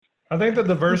I think the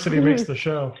diversity makes the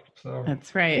show. So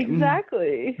That's right.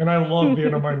 Exactly. And I love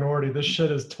being a minority. This shit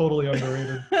is totally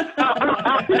underrated.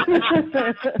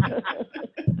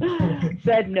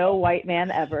 Said no white man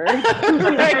ever.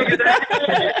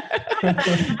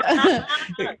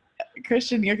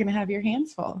 Christian, you're going to have your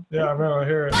hands full. Yeah, I know. I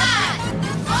hear it.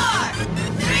 5, 4,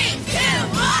 3, 2,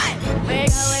 1. We're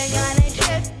going on a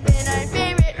trip in our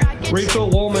favorite rocket Rachel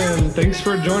Wolman, thanks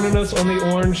for joining us on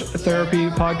the Orange Therapy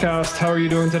Podcast. How are you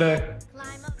doing today?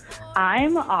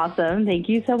 I'm awesome. Thank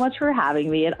you so much for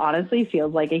having me. It honestly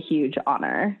feels like a huge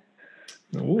honor.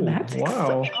 Ooh, That's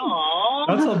wow. Aww.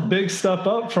 That's a big step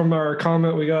up from our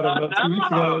comment we got about 2 weeks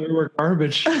ago that we were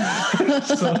garbage. So,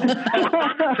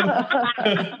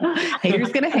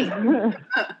 Haters going to hate.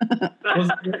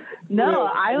 No,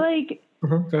 I like,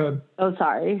 go ahead. oh,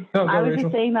 sorry. No, go, I was Rachel.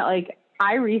 just saying that, like,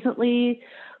 I recently,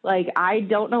 like, I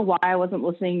don't know why I wasn't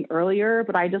listening earlier,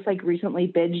 but I just, like, recently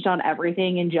binged on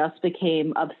everything and just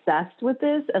became obsessed with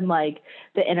this. And, like,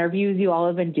 the interviews you all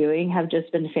have been doing have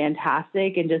just been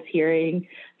fantastic. And just hearing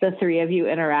the three of you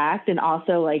interact, and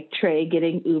also, like, Trey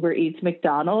getting Uber Eats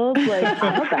McDonald's, like,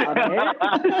 I'm about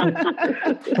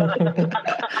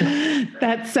it.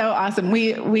 That's so awesome.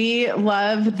 We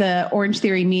love the Orange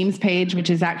Theory memes page,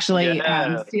 which is actually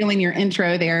stealing your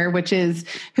intro there, which is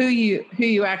who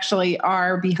you actually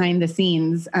are behind the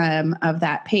scenes of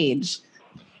that page.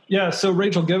 Yeah, so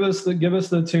Rachel, give us the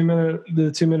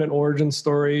 2-minute origin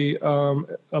story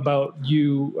about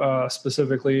you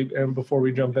specifically, and before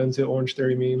we jump into Orange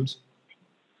Theory memes.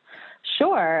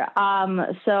 Sure.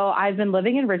 So I've been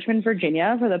living in Richmond,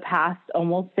 Virginia for the past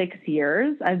almost 6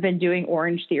 years. I've been doing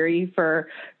Orange Theory for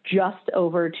just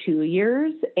over 2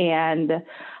 years, and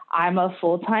I'm a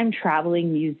full-time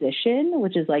traveling musician,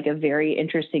 which is like a very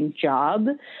interesting job,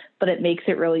 but it makes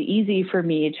it really easy for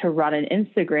me to run an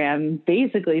Instagram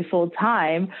basically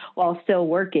full-time while still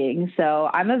working. So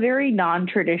I'm a very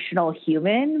non-traditional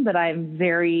human, but I'm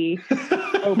very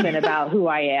open about who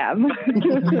I am.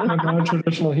 A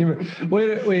non-traditional human.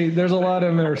 Wait, there's a lot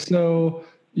in there. So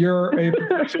you're a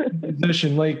professional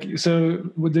musician. Like, so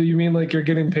do you mean like you're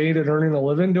getting paid and earning a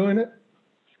living doing it?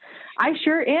 I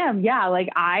sure am. Yeah. Like,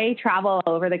 I travel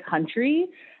all over the country.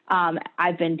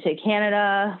 I've been to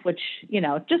Canada, which,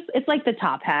 it's like the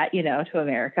top hat, to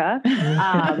America.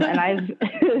 And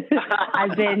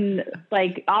I've been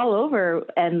like all over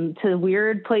and to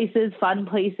weird places, fun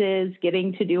places,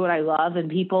 getting to do what I love. And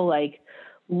people like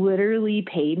literally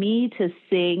pay me to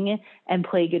sing and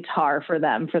play guitar for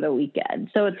them for the weekend.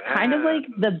 So it's kind of like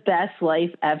the best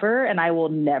life ever. And I will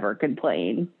never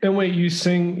complain. And wait, you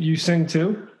sing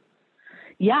too?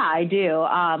 Yeah, I do.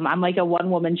 I'm like a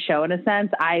one-woman show in a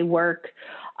sense. I work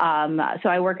in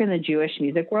the Jewish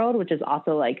music world, which is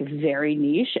also like very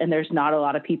niche, and there's not a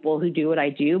lot of people who do what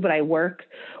I do, but I work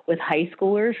with high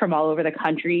schoolers from all over the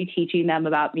country, teaching them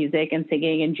about music and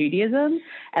singing and Judaism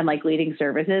and like leading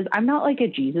services. I'm not like a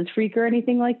Jesus freak or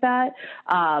anything like that.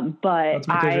 But that's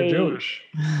because you're Jewish.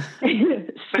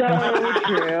 So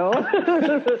true.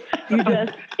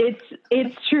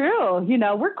 It's true.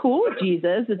 We're cool with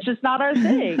Jesus. It's just not our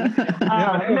thing.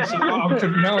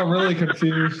 Now I'm really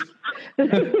confused. For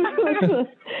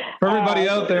everybody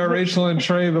out there, Rachel and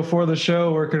Trey before the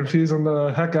show were confusing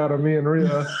the heck out of me and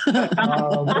Rhea.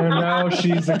 And now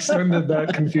she's extended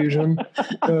that confusion.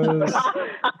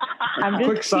 I'm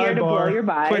just here to blow your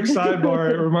mind. Quick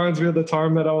sidebar. It reminds me of the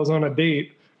time that I was on a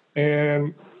date.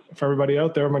 And for everybody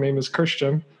out there, my name is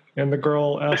Christian. And the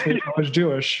girl asked me if I was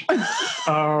Jewish. She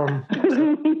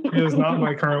is not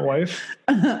my current wife.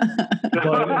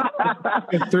 But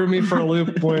it threw me for a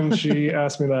loop when she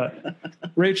asked me that.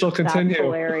 Rachel,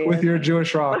 continue with your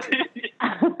Jewish rock.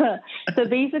 So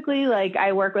basically, like,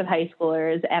 I work with high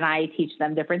schoolers and I teach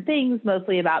them different things,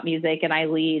 mostly about music, and I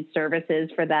lead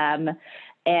services for them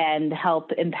and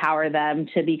help empower them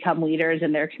to become leaders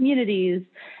in their communities.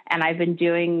 And I've been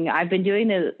doing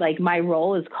it, like, my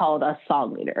role is called a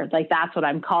song leader. Like, that's what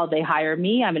I'm called. They hire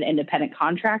me. I'm an independent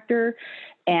contractor,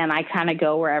 and I kind of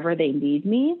go wherever they need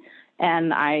me,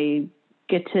 and I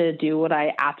get to do what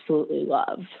I absolutely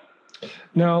love.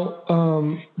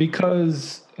 Now,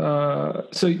 because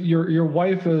so your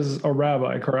wife is a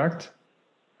rabbi, correct?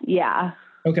 Yeah.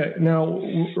 Okay. Now,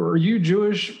 are you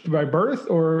Jewish by birth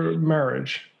or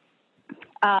marriage?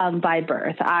 By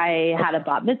birth. I had a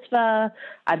bat mitzvah.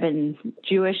 I've been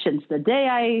Jewish since the day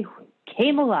I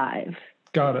came alive.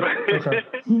 Got it. Okay.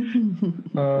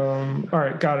 All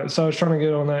right. Got it. So I was trying to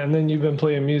get on that. And then you've been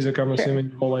playing music, I'm assuming,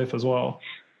 your whole life as well.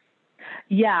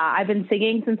 Yeah, I've been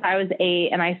singing since I was 8,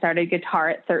 and I started guitar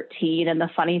at 13. And the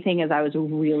funny thing is I was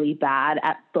really bad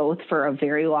at both for a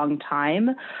very long time.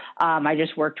 I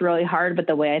just worked really hard, but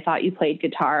the way I thought you played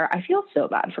guitar, I feel so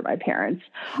bad for my parents.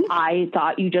 I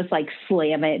thought you just like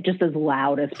slam it just as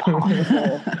loud as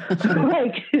possible.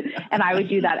 And I would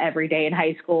do that every day in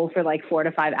high school for like 4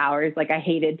 to 5 hours. Like I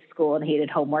hated school and hated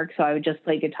homework, so I would just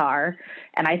play guitar.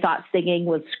 And I thought singing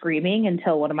was screaming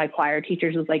until one of my choir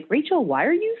teachers was like, Rachel, why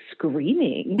are you screaming?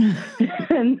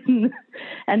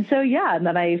 and so, yeah, and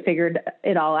then I figured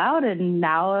it all out, and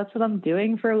now that's what I'm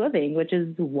doing for a living, which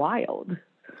is wild.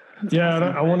 Yeah,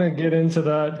 I want to get into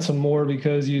that some more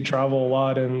because you travel a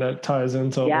lot and that ties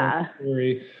into Orange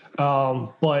Theory.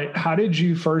 But how did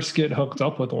you first get hooked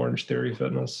up with Orange Theory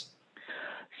Fitness?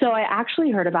 So I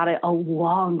actually heard about it a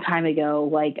long time ago,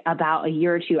 like about a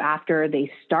year or two after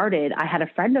they started. I had a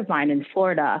friend of mine in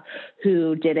Florida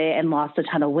who did it and lost a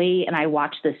ton of weight. And I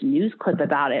watched this news clip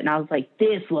about it and I was like,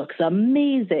 this looks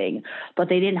amazing. But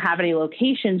they didn't have any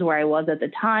locations where I was at the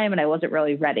time and I wasn't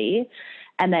really ready.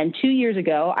 And then 2 years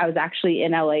ago, I was actually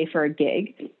in LA for a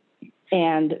gig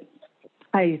and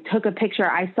I took a picture.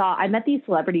 I met these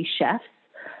celebrity chefs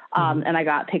and I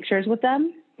got pictures with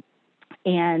them.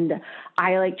 And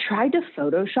I like tried to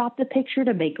Photoshop the picture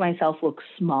to make myself look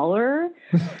smaller.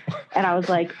 And I was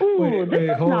like, ooh, this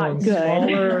is not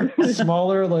good.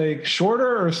 Smaller, like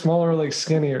shorter or smaller, like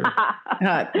skinnier?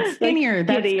 Skinnier.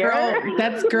 Like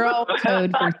that's girl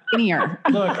code for skinnier.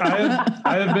 Look, I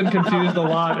have been confused a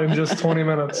lot in just 20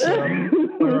 minutes. So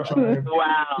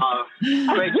wow.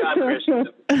 Great job, Christian.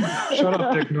 Shut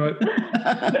up, Dick Nut.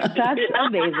 That's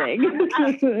amazing.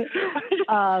 No,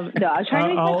 I was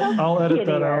trying to make I'll edit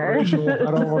that out, Rachel.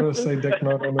 I don't want to say Dick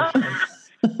Nut on this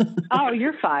one. Oh,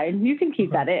 you're fine. You can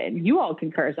keep that in. You all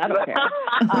can curse. I don't care.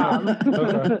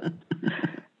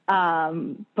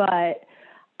 But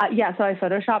so I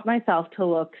photoshopped myself to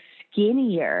look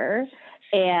skinnier,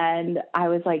 and I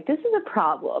was like, this is a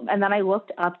problem. And then I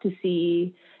looked up to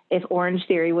see if Orange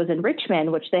Theory was in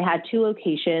Richmond, which they had 2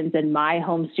 locations, and my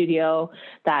home studio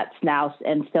that's now,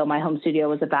 and still my home studio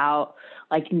was about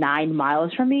like 9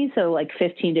 miles from me. So like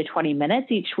 15 to 20 minutes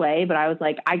each way. But I was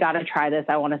like, I got to try this.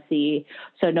 I want to see.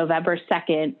 So November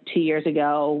 2nd, 2 years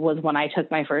ago was when I took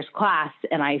my first class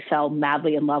and I fell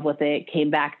madly in love with it. Came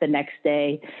back the next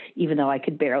day, even though I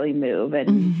could barely move,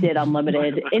 and did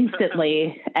unlimited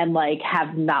instantly and like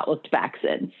have not looked back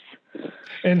since.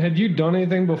 And had you done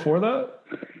anything before that?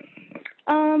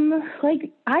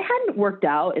 Like I hadn't worked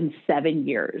out in 7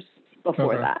 years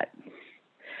before that.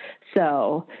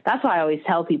 So that's why I always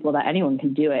tell people that anyone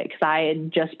can do it. Cause I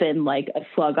had just been like a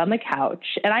slug on the couch,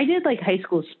 and I did like high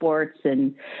school sports,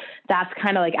 and that's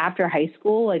kind of like after high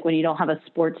school, like when you don't have a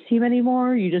sports team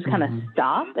anymore, you just kind of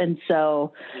stop. And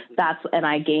so and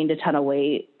I gained a ton of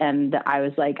weight, and I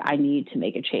was like, I need to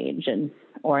make a change, and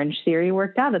Orange Theory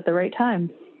worked out at the right time.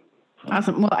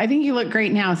 Awesome. Well, I think you look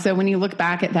great now. So when you look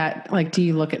back at that, like, do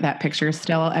you look at that picture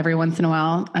still every once in a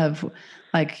while of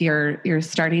like your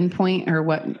starting point, or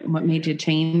what made you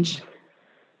change?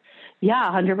 Yeah,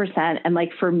 100%. And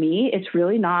like, for me, it's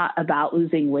really not about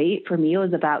losing weight. For me, it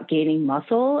was about gaining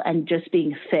muscle and just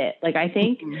being fit. Like, I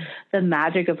think the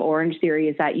magic of Orange Theory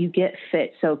is that you get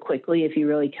fit so quickly if you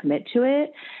really commit to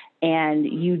it. And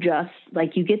you just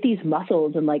like, you get these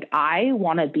muscles, and like, I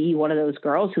want to be one of those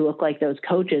girls who look like those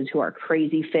coaches who are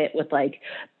crazy fit with like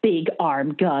big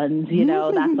arm guns, you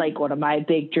know. That's like one of my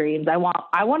big dreams. I want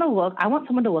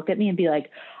someone to look at me and be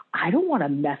like, I don't want to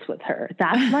mess with her.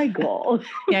 That's my goal.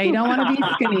 Yeah, you don't want to be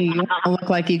skinny. You want to look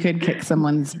like you could kick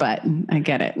someone's butt. I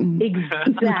get it.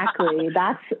 Exactly.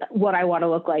 That's what I want to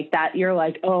look like. That you're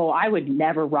like, oh, I would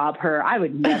never rob her. I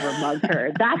would never mug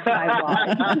her. That's what I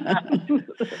want.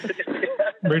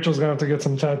 Rachel's going to have to get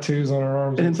some tattoos on her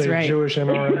arms that say right. Jewish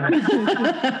NRM.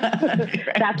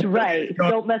 That's right.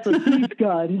 Don't mess with these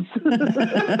guns.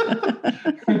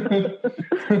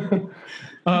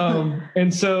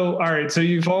 And so, all right, so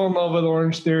you fall in love with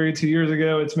Orange Theory 2 years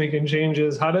ago. It's making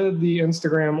changes. How did the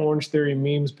Instagram Orange Theory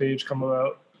memes page come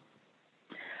about?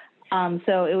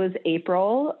 So it was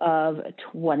April of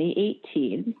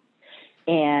 2018,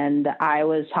 and I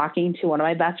was talking to one of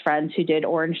my best friends who did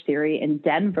Orange Theory in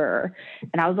Denver,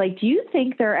 and I was like, do you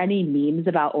think there are any memes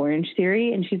about Orange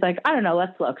Theory? And she's like, I don't know,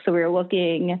 let's look. So we were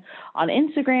looking on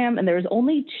Instagram, and there was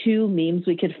only 2 memes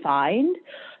we could find,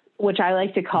 which I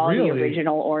like to call the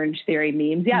original Orange Theory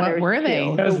memes. Yeah, what were they?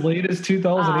 As late as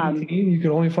 2018, you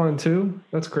could only find 2?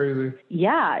 That's crazy.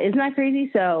 Yeah, isn't that crazy?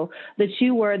 So the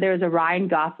 2 were, there was a Ryan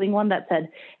Gosling one that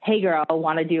said, hey girl,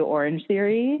 want to do Orange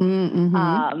Theory?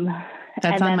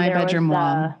 That's on my bedroom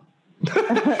wall.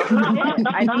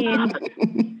 I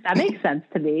mean, that makes sense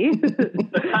to me.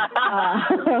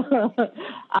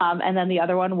 And then the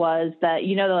other one was the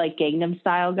like Gangnam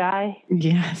Style guy.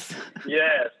 Yes.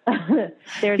 Yes.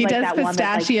 There's He like does that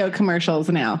pistachio commercials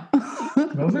now.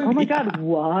 Oh my God,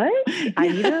 what? I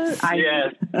need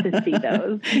to see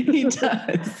those. He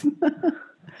does.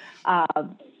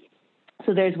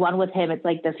 So there's one with him. It's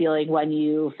like the feeling when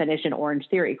you finish an Orange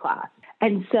Theory class.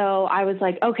 And so I was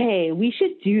like, okay, we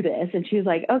should do this. And she was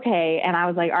like, okay. And I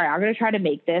was like, all right, I'm going to try to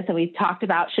make this. And we talked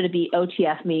about, should it be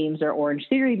OTF memes or Orange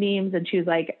Theory memes? And she was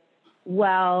like,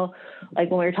 well,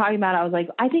 like when we were talking about it, I was like,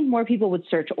 I think more people would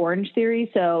search Orange Theory.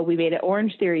 So we made it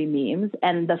Orange Theory memes.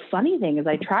 And the funny thing is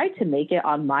I tried to make it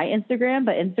on my Instagram,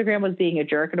 but Instagram was being a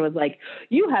jerk and it was like,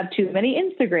 you have too many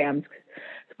Instagrams,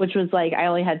 which was like, I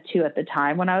only had 2 at the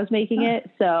time when I was making it.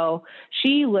 So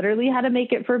she literally had to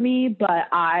make it for me, but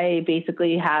I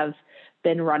basically have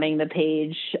been running the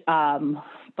page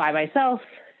by myself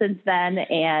since then.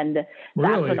 And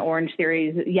that's when Orange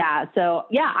Theories. Yeah. So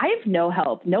yeah, I have no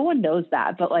help. No one knows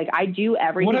that, but like I do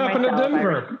everything myself. What happened to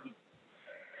Denver?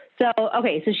 So,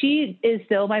 okay. So she is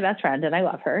still my best friend and I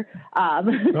love her.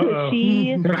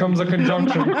 Here comes a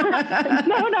conjunction.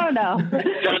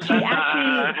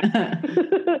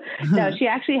 No. She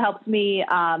actually helped me.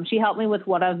 She helped me with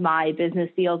one of my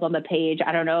business deals on the page.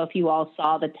 I don't know if you all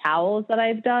saw the towels that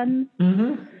I've done.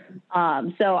 Mm-hmm.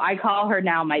 So I call her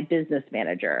now my business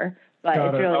manager, but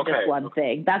it's really just one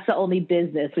thing. That's the only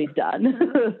business we've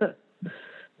done.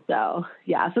 So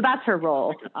yeah, so that's her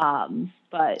role.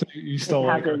 But so you still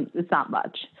like her. It's not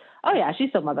much. Oh yeah, she's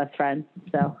still my best friend.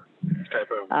 So,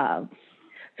 so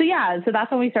yeah, so that's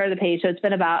when we started the page. So it's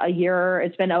been about a year.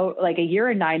 It's been like a year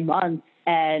and 9 months.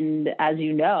 And as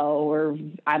you know,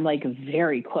 I'm like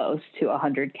very close to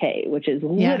 100K, which is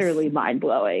literally mind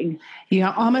blowing. You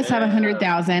almost have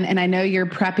 100,000. And I know you're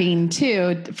prepping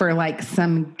too for like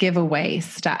some giveaway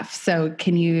stuff. So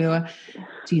do you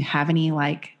have any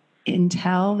like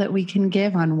intel that we can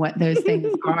give on what those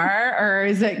things are, or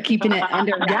is it keeping it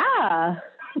under wraps? Yeah.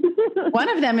 One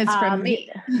of them is from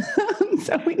me.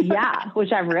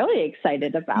 Which I'm really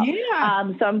excited about.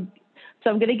 Yeah. So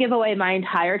I'm going to give away my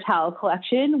entire towel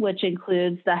collection, which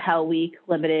includes the Hell Week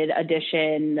limited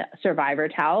edition Survivor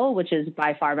towel, which is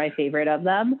by far my favorite of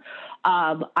them.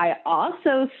 I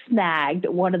also snagged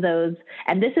one of those,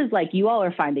 and this is like you all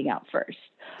are finding out first.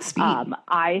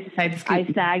 I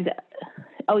snagged.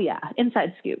 Oh yeah,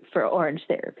 inside scoop for Orange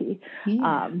Therapy.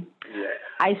 Yeah.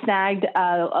 I snagged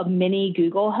a mini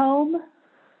Google Home.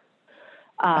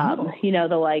 You know,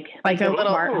 the like a little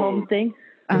smart home thing.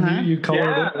 Uh-huh. You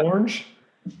colored it orange?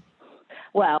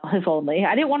 Well, if only.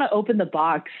 I didn't want to open the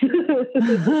box. But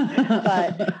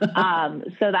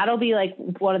so that'll be like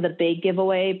one of the big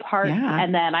giveaway parts. Yeah.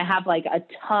 And then I have like a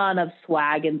ton of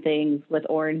swag and things with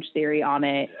Orange Theory on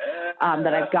it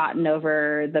that I've gotten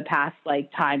over the past like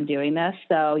time doing this.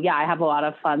 So yeah, I have a lot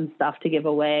of fun stuff to give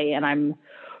away, and I'm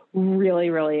really,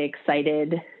 really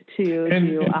excited to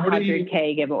do a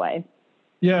 100K giveaway.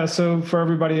 Yeah. So for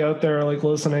everybody out there like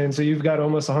listening, so you've got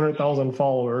almost 100,000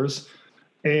 followers.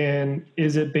 And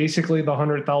is it basically the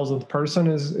 100,000th person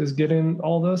is getting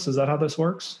all this? Is that how this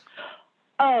works?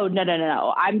 Oh,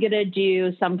 no. I'm going to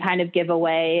do some kind of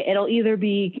giveaway. It'll either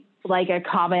be like a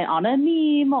comment on a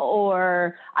meme,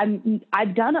 or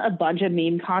I've done a bunch of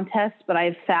meme contests, but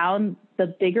I've found the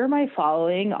bigger my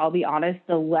following, I'll be honest,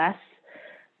 the less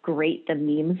great the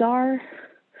memes are,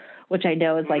 which I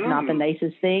know is like not the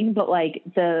nicest thing, but like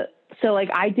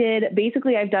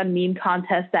I've done meme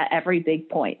contests at every big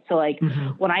point. So like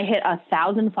when I hit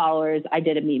 1,000 followers, I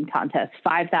did a meme contest,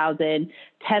 5,000,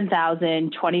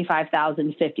 10,000,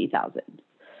 25,000, 50,000.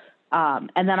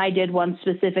 And then I did one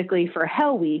specifically for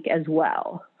Hell Week as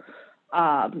well.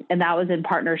 And that was in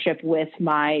partnership with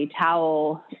my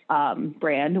towel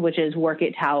brand, which is Work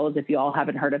It Towels. If you all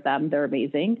haven't heard of them, they're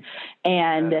amazing.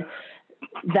 And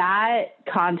that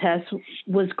contest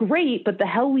was great, but the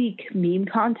Hell Week meme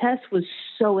contest was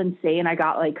so insane. I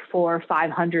got like 400 or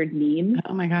 500 memes.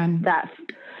 Oh my God.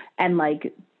 And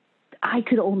like, I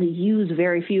could only use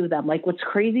very few of them. Like, what's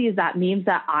crazy is that memes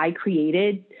that I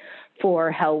created for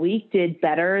Hell Week did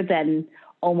better than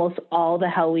almost all the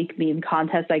Hell Week meme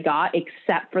contests I got,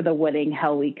 except for the winning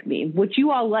Hell Week meme, which you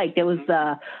all liked. It was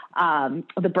the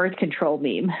birth control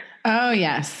meme. Oh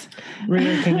yes.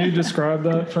 Rita, can you describe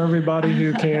that for everybody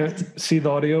who can't see the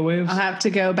audio waves? I'll have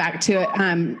to go back to it.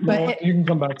 But you can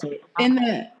come back to it.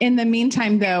 In the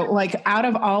meantime, though, like out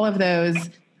of all of those,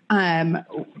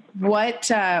 what's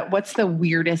the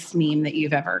weirdest meme that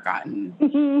you've ever gotten?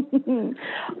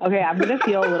 Okay, I'm going to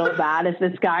feel a little bad if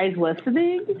this guy's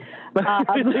listening,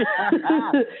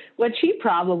 which he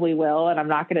probably will, and I'm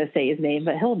not going to say his name,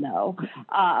 but he'll know.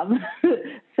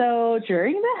 So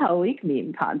during the Hell Week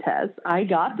meme contest, I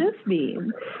got this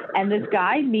meme, and this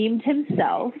guy memed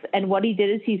himself, and what he did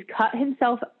is he's cut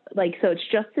himself, like, so it's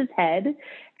just his head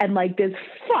and, like, this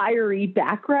fiery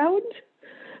background.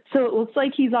 So it looks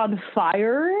like he's on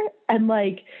fire, and,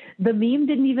 like, the meme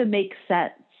didn't even make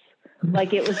sense.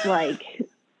 Like, it was like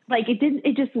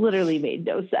it just literally made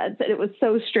no sense. And it was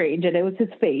so strange, and it was his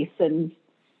face, and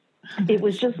it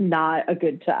was just not a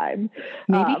good time.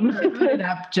 Maybe you should put it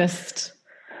up just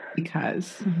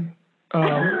because.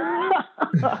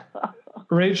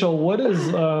 Rachel, what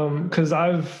is, cause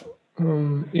I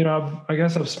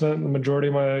guess I've spent the majority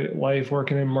of my life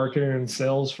working in marketing and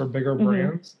sales for bigger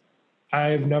brands.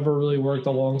 I've never really worked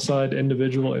alongside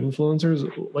individual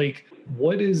influencers. Like,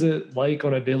 what is it like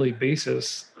on a daily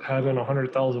basis having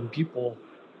 100,000 people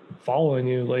following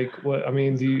you? Like, what, I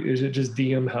mean, is it just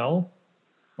DM hell?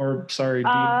 Or, sorry,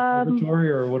 DM purgatory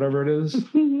or whatever it is?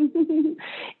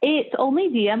 It's only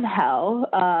DM hell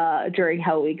during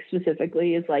Hell Week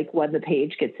specifically is like when the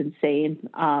page gets insane.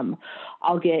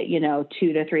 I'll get, 200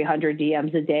 to 300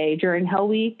 DMs a day during Hell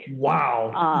Week.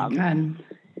 Wow. God.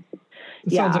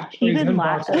 It sounds like even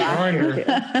last on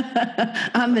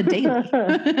the daily.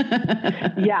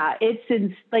 Yeah,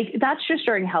 that's just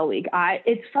during Hell Week.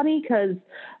 It's funny because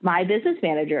my business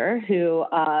manager, who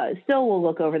still will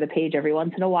look over the page every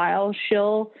once in a while,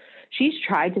 she's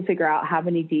tried to figure out how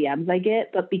many DMs I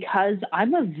get, but because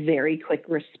I'm a very quick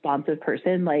responsive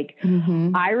person, like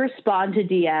I respond to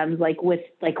DMs with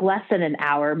less than an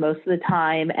hour most of the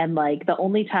time. And like the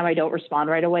only time I don't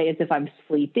respond right away is if I'm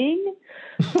sleeping.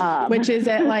 Which is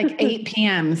at like 8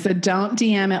 p.m. So don't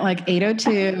DM at like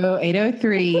 8:02,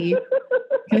 8:03.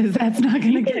 Because that's not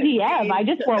going to get DM. I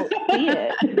just won't see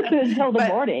it until the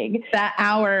morning. That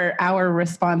our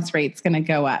response rate's going to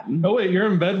go up. Oh wait, you're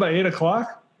in bed by 8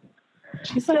 o'clock?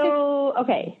 She's so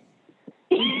okay.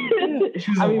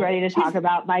 Are we ready to talk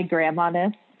about my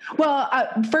grandma-ness? Well,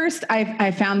 first I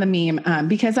found the meme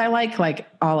because I like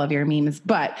all of your memes,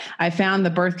 but I found the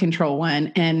birth control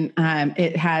one, and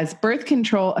it has birth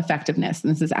control effectiveness,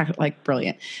 and this is actually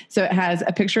brilliant. So it has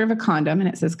a picture of a condom, and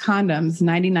it says condoms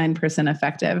 99%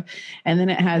 effective, and then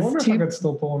it has. I wonder if I could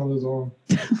still pull one of those on.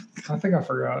 I think I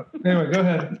forgot. Anyway, go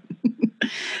ahead.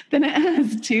 Then it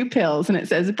has 2 pills, and it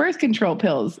says birth control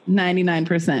pills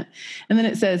 99%, and then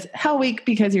it says Hell Week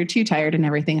because you're too tired and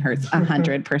everything hurts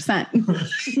 100%.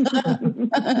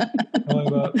 I like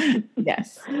that.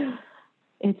 Yes.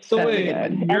 It's so wait,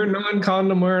 good. Your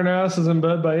non-condom wearing ass is in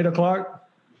bed by 8 o'clock?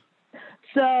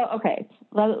 So, okay,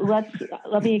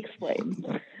 let me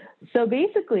explain. So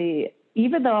basically,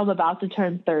 even though I'm about to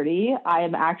turn 30, I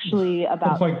am actually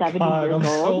about 70 years I'm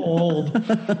so old.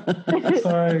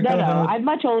 Sorry. No, I'm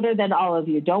much older than all of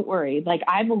you. Don't worry.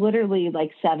 I'm literally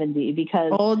 70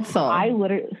 because old soul.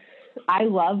 I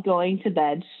love going to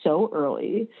bed so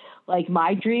early.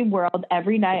 My dream world,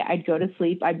 every night I'd go to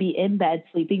sleep. I'd be in bed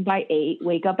sleeping by 8,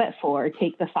 wake up at 4,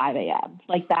 take the 5 a.m.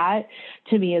 That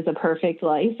to me is a perfect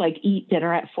life. Eat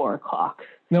dinner at 4 o'clock.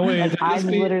 No, wait,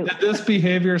 did this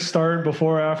behavior start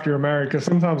before or after you're married? Because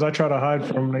sometimes I try to hide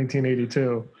from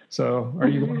 1982. So are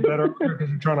you going to bed earlier because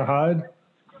you're trying to hide?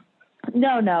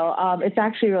 No. It's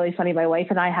actually really funny. My wife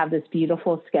and I have this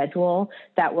beautiful schedule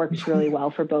that works really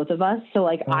well for both of us. So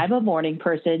I'm a morning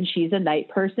person. She's a night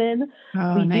person.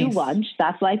 We do lunch.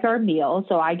 That's our meal.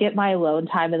 So I get my alone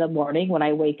time in the morning when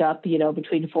I wake up,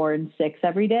 between 4 and 6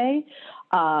 every day.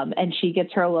 And she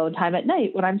gets her alone time at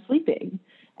night when I'm sleeping.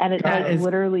 And it's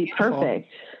literally perfect.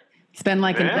 Spend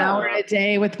an hour a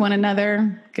day with one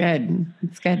another. Good.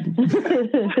 It's good.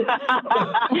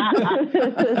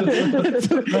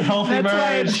 A healthy marriage.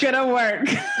 Why it's going to work.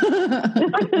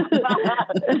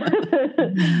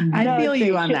 I feel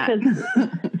you on that.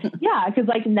 Yeah, because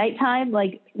nighttime,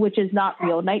 which is not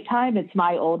real nighttime, it's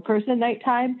my old person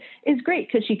nighttime, is great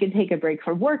because she can take a break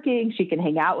from working. She can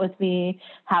hang out with me,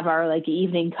 have our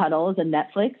evening cuddles and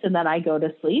Netflix, and then I go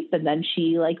to sleep, and then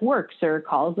she works or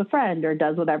calls a friend or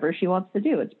does whatever she wants to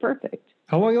do. It's perfect.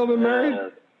 How long y'all been married?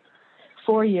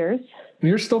 4 years.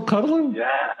 You're still cuddling?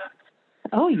 Yeah.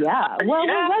 Oh, yeah. Well,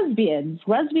 we're lesbians.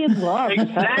 Lesbians love.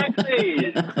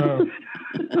 Exactly.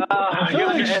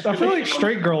 I feel like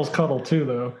straight girls cuddle too,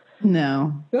 though.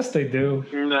 No. Yes, they do.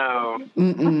 No.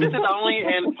 Mm-mm. This is only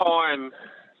in porn.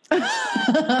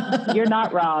 You're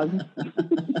not wrong.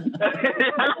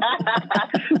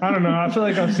 I don't know. I feel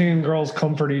like I've seen girls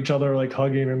comfort each other,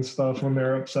 hugging and stuff when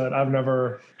they're upset. I've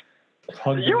never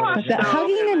Hug You are But the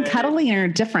hugging and cuddling are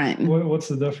different. What's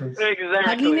the difference? Exactly.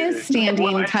 Hugging is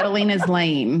standing, cuddling is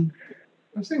laying.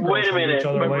 I've seen Wait a girls hug minute. each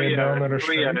other laying down that are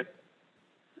straight.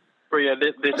 Bria,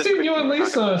 this I've is seen you and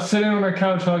Lisa sitting on a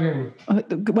couch hugging.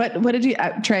 What did you,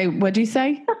 Trey, what did you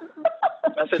say?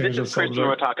 I said, this Change the is Christian subject.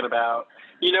 we're talking about.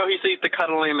 You know, he sees the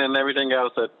cuddling and everything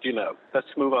else that, let's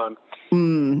move on.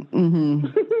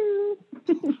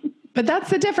 But that's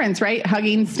the difference, right?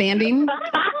 Hugging, standing,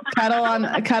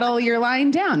 cuddle, you're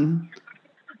lying down.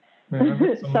 Man, I've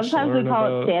got so much to Sometimes we learn call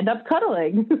about- it stand-up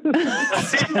cuddling.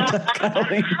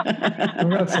 I've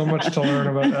got so much to learn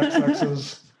about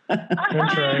XXs.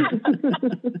 And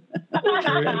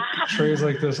Trey's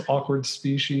like this awkward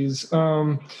species.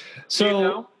 So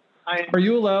are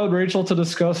you allowed, Rachel, to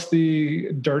discuss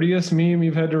the dirtiest meme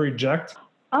you've had to reject?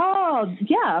 Oh,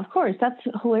 yeah, of course. That's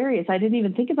hilarious. I didn't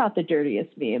even think about the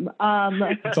dirtiest meme.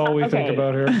 That's all we think okay.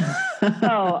 about here.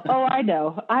 Oh, I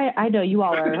know. I know you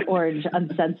all are orange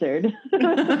uncensored.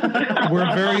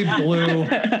 We're very blue.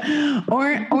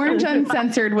 Orange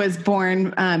Uncensored was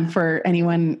born for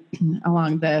anyone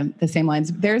along the same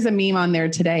lines. There's a meme on there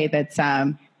today that's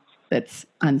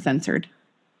uncensored.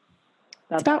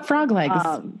 It's about frog legs.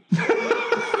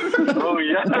 Oh,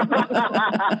 yeah.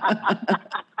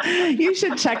 You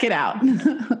should check it out. You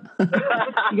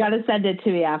got to send it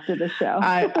to me after the show.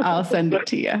 I'll send it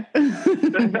to you.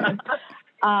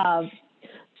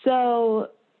 So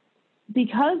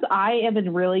because I am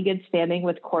in really good standing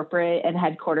with corporate and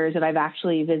headquarters, and I've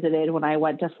actually visited when I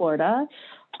went to Florida,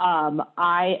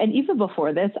 and even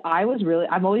before this,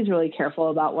 I'm always really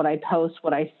careful about what I post,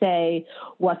 what I say,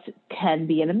 what can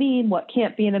be in a meme, what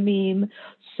can't be in a meme.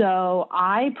 So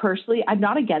I'm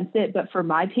not against it, but for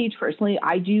my page personally,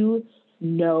 I do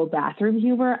no bathroom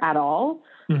humor at all.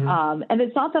 Mm-hmm. And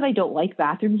it's not that I don't like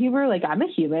bathroom humor. Like, I'm a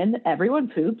human. Everyone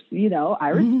poops, I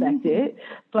respect it.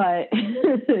 But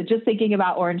just thinking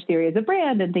about Orange Theory as a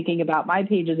brand and thinking about my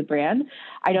page as a brand,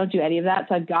 I don't do any of that.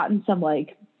 So I've gotten some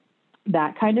like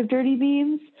that kind of dirty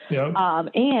memes. Yep.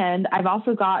 And I've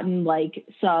also gotten like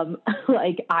some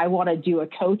like I want to do a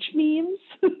coach memes.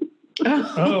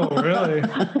 Oh, really?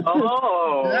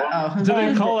 Oh. Do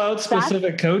they call out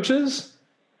specific coaches?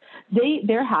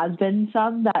 There has been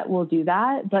some that will do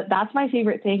that, but that's my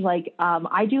favorite thing. Like,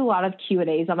 I do a lot of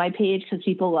Q&As on my page because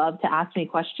people love to ask me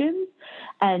questions.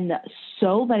 And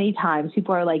so many times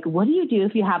people are like, what do you do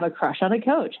if you have a crush on a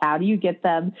coach? How do you get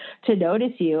them to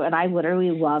notice you? And I literally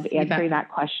love answering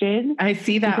that question. I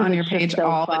see that on your page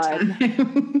all the time.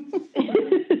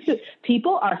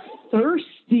 People are thirsty.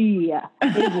 They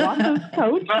want those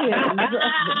coaches.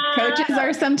 Coaches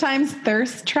are sometimes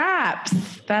thirst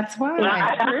traps. That's why.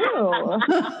 It's true.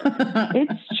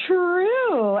 It's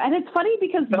true. And it's funny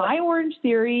because my Orange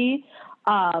Theory,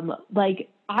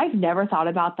 I've never thought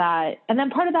about that. And then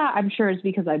part of that, I'm sure, is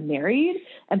because I'm married.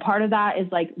 And part of that is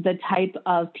like the type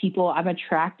of people I'm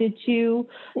attracted to,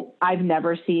 I've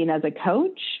never seen as a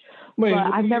coach. But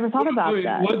I've never thought about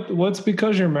that. What's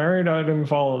because you're married? I didn't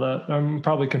follow that. I'm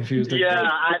probably confused. Yeah,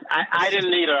 I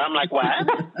didn't either. I'm like, what?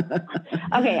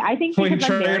 Okay, I think Wait, because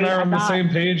I'm Trey married, and I are on I'm the not... same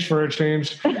page for a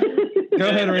change. Go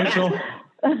ahead, Rachel.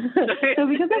 So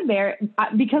because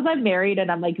I'm married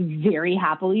and I'm like very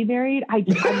happily married, I'm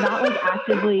not like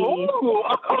actively.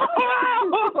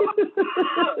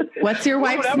 What's your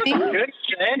wife's name?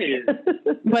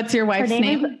 What's your wife's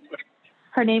name?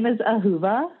 Her name is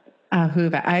Ahuva.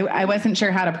 Ahuva. I wasn't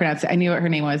sure how to pronounce it. I knew what her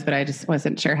name was, but I just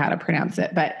wasn't sure how to pronounce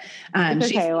it. But it's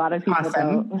she's okay. A lot of people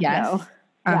awesome. don't. Yes. Know.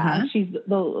 Yeah, she's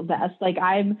the best. Like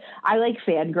I like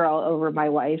fangirl over my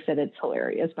wife, and it's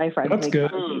hilarious. My friends make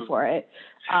fun of me for it.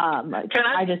 Can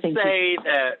I just say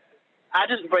that?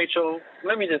 Rachel,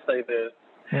 let me just say this.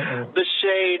 Uh-oh. The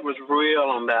shade was real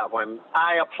on that one.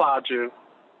 I applaud you.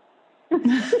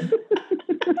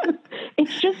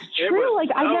 It's just true. Like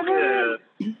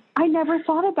I never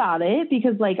thought about it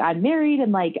because like I'm married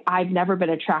and like I've never been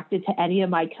attracted to any of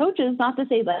my coaches. Not to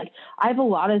say like I have a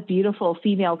lot of beautiful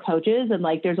female coaches and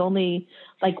like there's only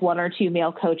like one or two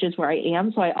male coaches where I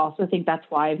am. So I also think that's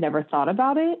why I've never thought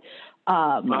about it.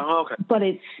 Okay. But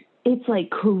it's like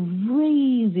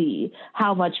crazy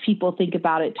how much people think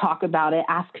about it, talk about it,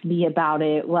 ask me about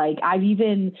it. Like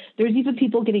there's even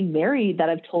people getting married that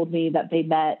have told me that they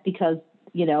met because,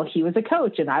 he was a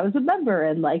coach and I was a member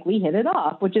and like we hit it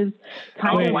off, which is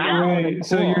kind of wow. Cool.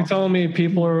 So you're telling me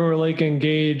people are like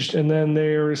engaged and then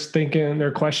they're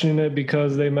questioning it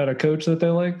because they met a coach that they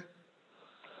like?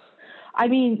 I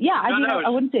mean, yeah, I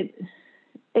wouldn't say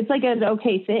it's like an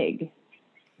okay thing.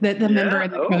 The member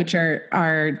and the coach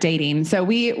are dating. So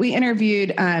we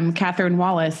interviewed Catherine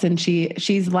Wallace, and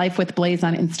she's Life with Blaze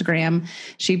on Instagram.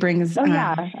 She brings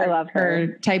I love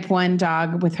her type 1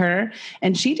 dog with her,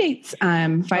 and she dates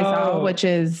Faisal, which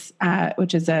is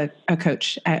a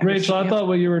coach at Rachel. I thought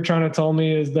what you were trying to tell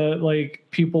me is that like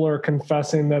people are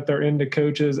confessing that they're into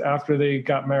coaches after they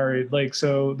got married, like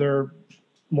so they're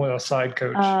a side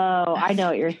coach. Oh, I know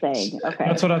what you're saying. Okay.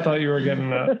 That's what I thought you were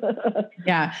getting at.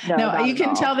 Yeah. No, you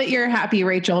can tell that you're happy,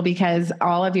 Rachel, because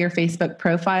all of your Facebook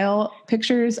profile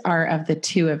pictures are of the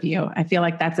two of you. I feel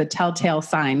like that's a telltale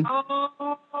sign.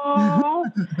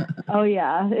 Oh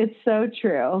yeah. It's so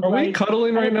true. Are we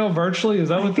cuddling right now virtually? Is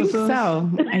that what this is? So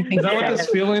I think is that what this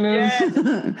feeling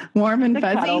is? Warm and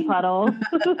fuzzy. Cuddle puddle.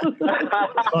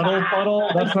 Cuddle puddle?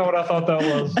 That's not what I thought that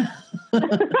was.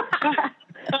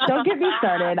 Don't get me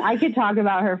started. I could talk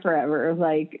about her forever.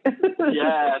 Like,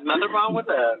 yeah, nothing wrong with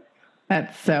that.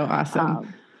 That's so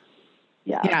awesome.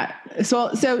 Yeah. So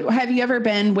have you ever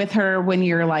been with her when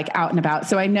you're like out and about?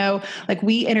 So I know like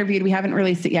we haven't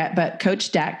released it yet, but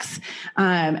Coach Dex,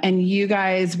 and you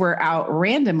guys were out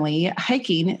randomly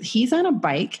hiking. He's on a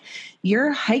bike.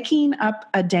 You're hiking up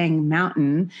a dang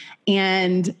mountain,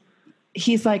 and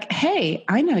he's like, hey,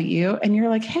 I know you. And you're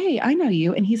like, hey, I know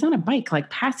you. And he's on a bike, like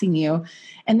passing you.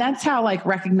 And that's how like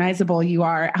recognizable you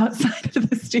are outside of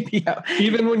the studio.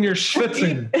 Even when you're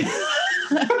schwitzing.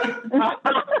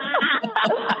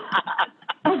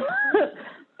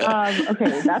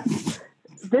 Okay,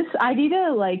 I need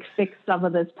to like fix some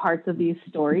of this parts of these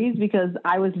stories because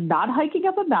I was not hiking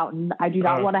up a mountain. I do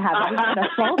not want to have any kind of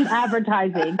false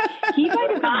advertising. He might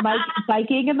have been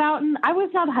biking a mountain. I was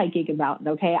not hiking a mountain,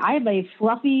 okay? I am a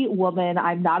fluffy woman.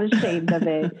 I'm not ashamed of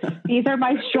it. These are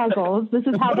my struggles. This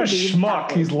is how what a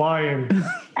schmuck. He's lying.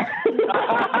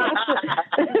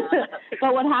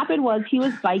 But what happened was he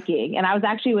was biking, and I was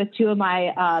actually with two of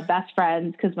my best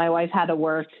friends because my wife had to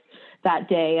work that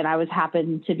day, and I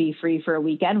happened to be free for a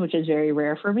weekend, which is very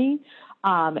rare for me.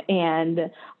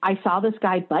 And I saw this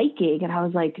guy biking, and I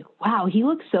was like, wow, he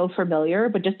looks so familiar.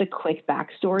 But just a quick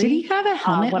backstory. Did he have a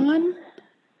helmet on?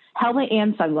 Helmet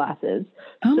and sunglasses.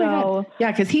 Oh my God.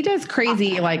 Yeah, because he does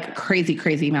crazy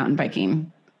mountain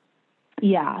biking.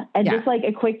 Yeah. And just like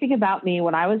a quick thing about me,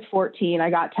 when I was 14,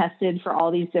 I got tested for all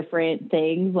these different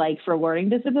things, like for learning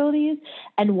disabilities.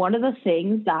 And one of the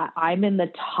things that I'm in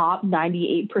the top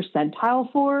 98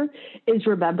 percentile for is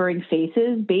remembering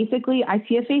faces. Basically, I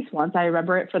see a face once, I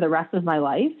remember it for the rest of my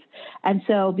life. And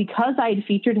so because I had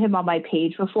featured him on my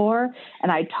page before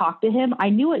and I talked to him, I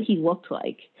knew what he looked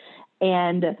like.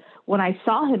 And when I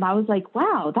saw him, I was like,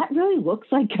 wow, that really looks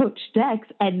like Coach Dex.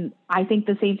 And I think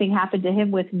the same thing happened to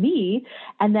him with me.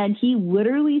 And then he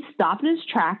literally stopped in his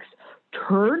tracks,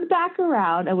 turned back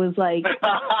around and was like,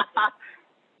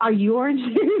 are you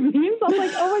orangetheorymemes? I'm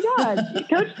like, oh my God,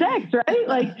 Coach Dex, right?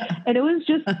 Like, and it was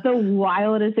just the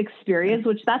wildest experience,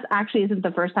 which that actually isn't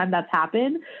the first time that's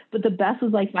happened. But the best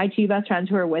was like my two best friends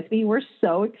who were with me were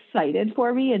so excited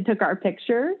for me and took our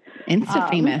picture.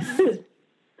 Insta-famous.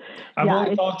 I've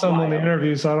only talked to him on the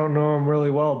interview, so I don't know him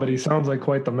really well, but he sounds like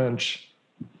quite the mensch.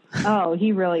 Oh,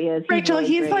 he really is. Rachel,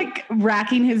 he's like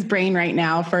racking his brain right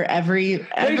now for every...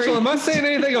 Rachel, am I saying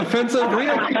anything offensive?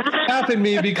 Leah keeps tapping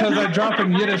me because I drop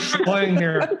in Yiddish slang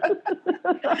here.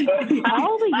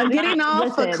 I'm getting all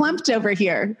verklempt over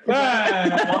here. Is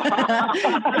that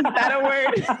a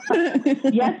word?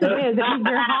 Yes, it is. It means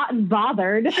you're hot and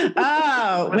bothered.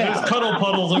 Oh, there's cuddle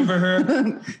puddles over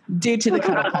here. Due to the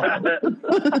cuddle puddle.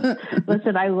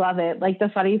 Listen, I love it. Like the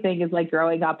funny thing is, like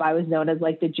growing up, I was known as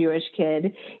like the Jewish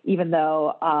kid, even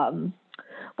though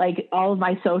like all of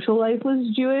my social life was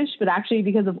Jewish, but actually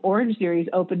because of Orange Theories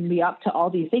opened me up to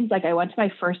all these things. Like I went to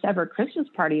my first ever Christmas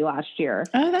party last year.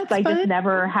 Oh, that's fun. I just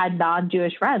never had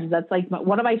non-Jewish friends. That's like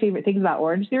one of my favorite things about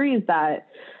Orange Theory is that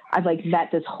I've like met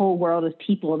this whole world of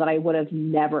people that I would have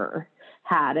never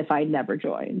had if I never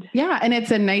joined. Yeah. And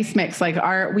it's a nice mix. Like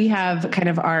we have kind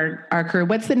of our crew.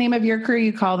 What's the name of your crew?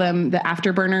 You call them the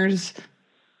Afterburners?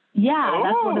 Yeah,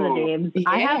 that's one of the names. Yeah.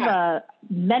 I have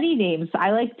many names.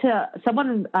 I like to,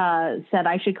 someone said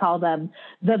I should call them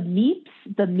the Meeps,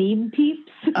 the meme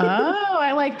peeps. Oh,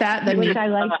 I like that. I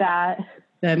like that.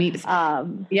 The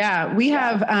Meeps. Yeah, we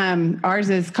have, ours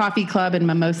is Coffee Club and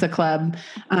Mimosa Club,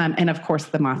 and of course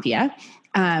the Mafia.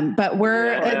 But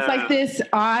it's like this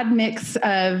odd mix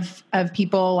of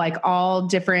people, like all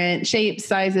different shapes,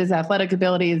 sizes, athletic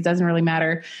abilities, doesn't really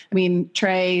matter. I mean,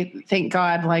 Trey, thank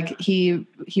God, like he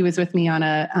was with me on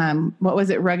a, what was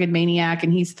it? Rugged Maniac.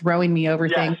 And he's throwing me over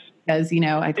things because,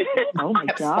 I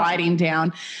kept sliding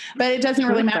down, but it doesn't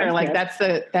really matter. Like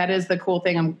that is the cool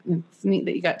thing. It's neat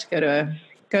that you got to go to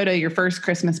go to your first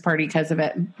Christmas party because of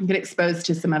it. Get exposed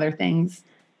to some other things.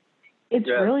 It's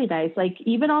really nice. Like,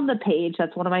 even on the page,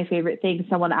 that's one of my favorite things.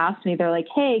 Someone asked me, they're like,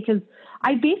 hey, because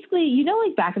I basically,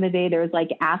 like back in the day, there was like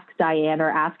Ask Diane or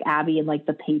Ask Abby in like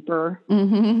the paper.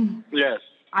 Mm-hmm. Yes.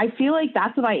 I feel like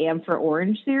that's what I am for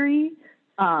Orange Theory.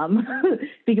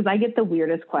 Because I get the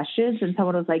weirdest questions, and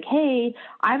someone was like, hey,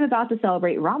 I'm about to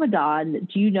celebrate Ramadan.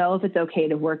 Do you know if it's okay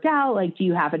to work out? Like, do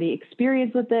you have any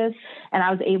experience with this? And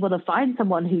I was able to find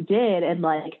someone who did and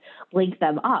like link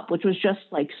them up, which was just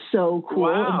like so cool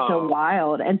and so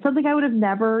wild and something I would have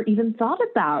never even thought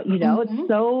about. It's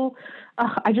so,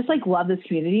 I just like love this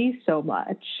community so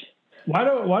much.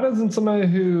 Why doesn't somebody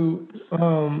who,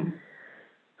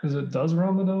 does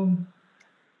Ramadan?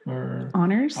 Or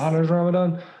honors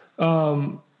Ramadan.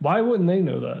 Why wouldn't they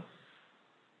know that?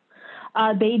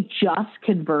 They just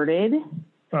converted.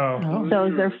 Oh, so it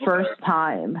was their first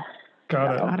time.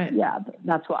 Got it. Yeah,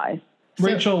 that's why.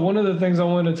 Rachel, one of the things I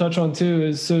wanted to touch on too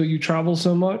is, so you travel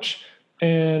so much,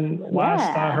 and last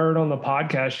I heard on the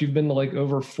podcast, you've been to like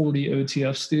over 40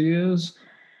 OTF studios.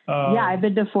 I've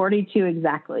been to 42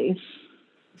 exactly.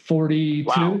 42.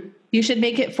 Wow. You should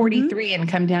make it 43 and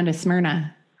come down to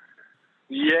Smyrna.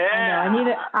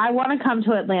 Yeah. I want to come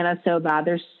to Atlanta so bad.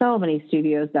 There's so many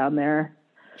studios down there.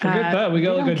 Forget that. We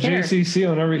got like a JCC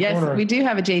on every corner. Yes, we do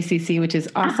have a JCC, which is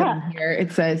awesome here.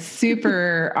 It's a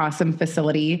super awesome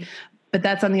facility, but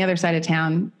that's on the other side of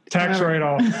town. Tax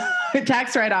write-off.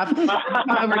 Tax write-off.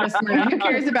 Over to Smyrna. Who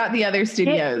cares about the other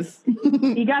studios?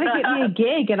 You got to get me a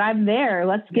gig, and I'm there.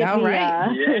 Let's get me.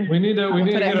 Right. We need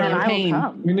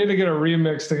to get a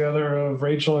remix together of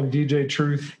Rachel and DJ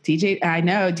Truth. I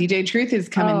know DJ Truth is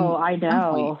coming. Oh, I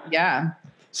know. Yeah.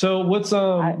 So what's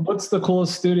the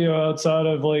coolest studio outside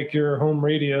of like your home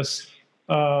radius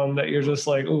that you're just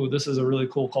like, oh, this is a really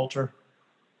cool culture?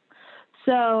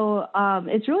 So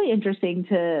it's really interesting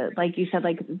to, like you said,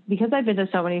 like, because I've been to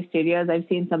so many studios, I've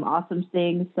seen some awesome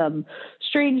things, some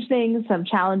strange things, some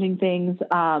challenging things.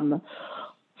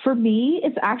 For me,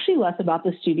 it's actually less about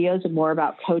the studios and more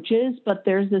about coaches. But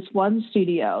there's this one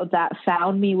studio that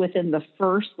found me within the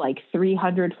first like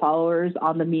 300 followers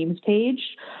on the memes page.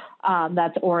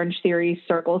 That's Orange Theory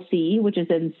Circle C, which is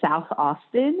in South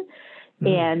Austin.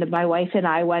 And my wife and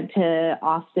I went to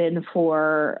Austin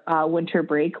for winter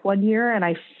break one year, and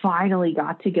I finally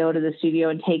got to go to the studio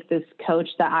and take this coach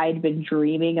that I'd been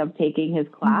dreaming of taking his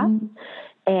class.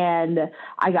 And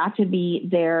I got to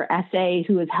meet their SA,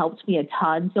 who has helped me a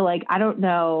ton. So, like, I don't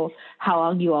know how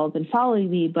long you all have been following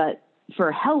me, but for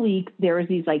Hell Week, there was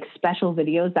these like special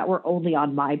videos that were only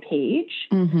on my page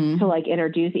to like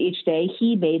introduce each day.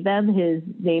 He made them. His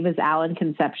name is Alan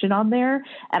Conception on there.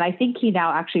 And I think he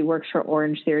now actually works for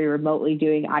Orange Theory remotely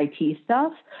doing IT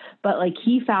stuff. But like,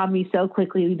 he found me so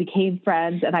quickly. We became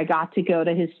friends, and I got to go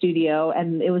to his studio,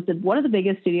 and it was one of the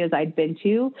biggest studios I'd been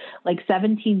to, like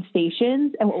 17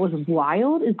 stations. And what was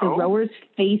wild is the rowers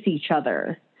face each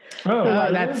other. Oh,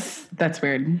 that's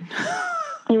weird.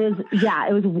 It was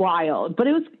wild, but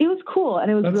it was cool,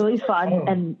 and it was really fun.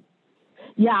 And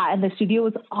and the studio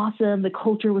was awesome. The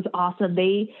culture was awesome.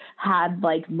 They had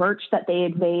like merch that they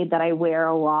had made that I wear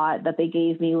a lot, that they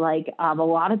gave me. Like a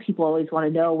lot of people always want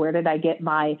to know, where did I get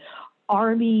my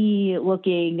army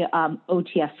looking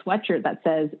OTF sweatshirt that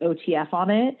says OTF on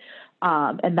it?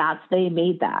 And they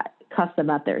made that custom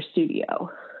at their studio.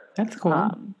 That's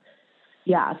cool.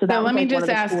 So let me just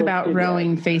ask about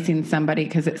rowing facing somebody,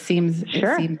 because it seems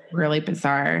really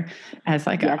bizarre as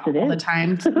like all the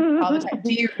time.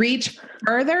 Do you reach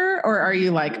further, or are you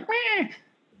like,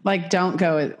 like don't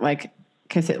go, like,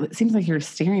 because it seems like you're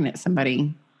staring at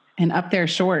somebody and up their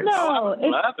shorts? No, I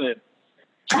love it.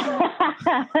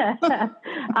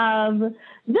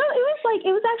 No, it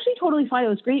was actually totally fine. It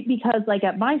was great because like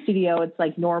at my studio, it's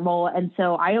like normal. And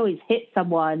so I always hit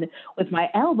someone with my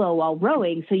elbow while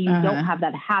rowing. So you don't have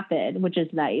that happen, which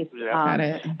is nice. Yeah. Got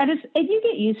it. And you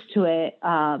get used to it.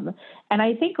 And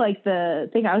I think like the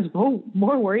thing I was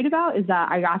more worried about is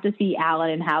that I got to see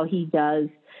Alan and how he does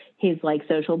his like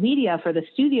social media for the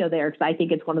studio there, because I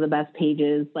think it's one of the best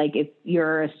pages. Like if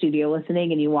you're a studio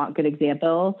listening and you want good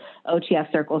example,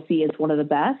 OTF Circle C is one of the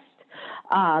best.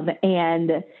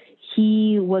 And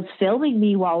he was filming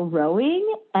me while rowing,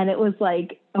 and it was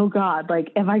like, oh God,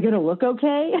 like, am I going to look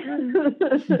okay?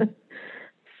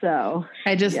 So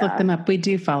I just looked them up. We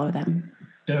do follow them.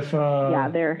 If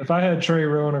I had Trey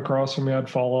rowing across from me, I'd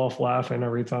fall off laughing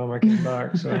every time I came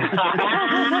back. So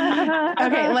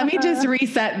okay, let me just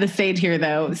reset the stage here,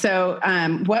 though. So,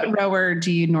 what rower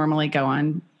do you normally go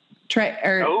on? Trey,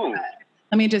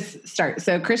 let me just start.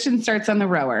 So, Christian starts on the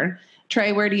rower.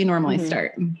 Trey, where do you normally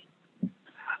start?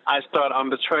 I start on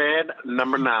the tread,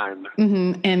 number 9.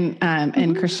 Mm-hmm.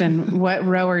 And Christian, what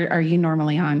row are you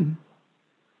normally on?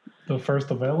 The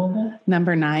first available?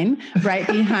 Number 9, right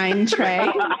behind Trey.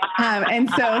 And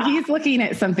so he's looking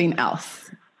at something else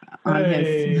on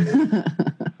his.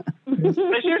 It's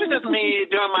usually just me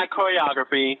doing my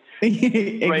choreography.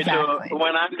 Exactly. Rachel,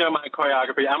 when I'm doing my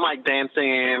choreography, I'm like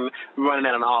dancing, running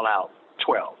at an all-out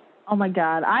 12. Oh my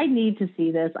God, I need to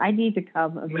see this. I need to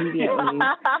come immediately.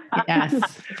 Yes,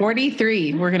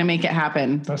 43. We're gonna make it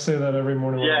happen. I say that every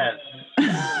morning. Yes.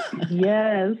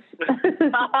 Yes.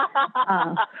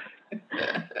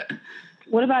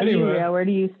 What about you, Ria? Where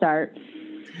do you start?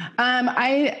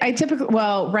 I typically,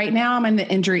 right now I'm in the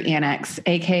injury annex,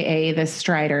 AKA the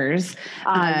Striders,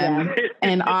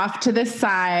 and off to the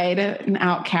side, an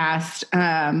outcast.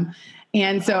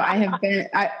 And so I have been,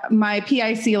 my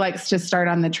PIC likes to start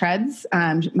on the treads,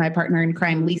 my partner in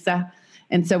crime, Lisa.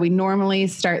 And so we normally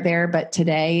start there, but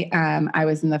today I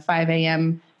was in the 5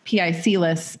 a.m. PIC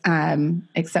list,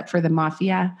 except for the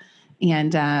Mafia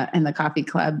and the Coffee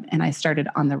Club. And I started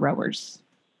on the rowers.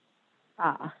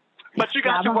 But you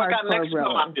got to work out next to the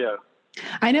Mafia.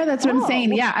 I know, that's what I'm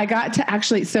saying. Yeah, I got to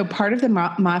actually, so part of the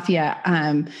Mafia,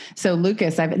 so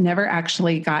Lucas, I've never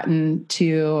actually gotten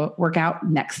to work out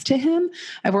next to him.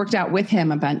 I've worked out with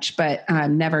him a bunch, but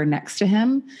never next to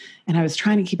him. And I was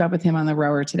trying to keep up with him on the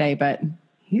rower today, but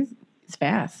he's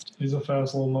fast. He's a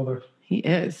fast little mother. He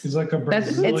is. He's like a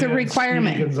Brazilian. It's a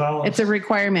requirement. It's a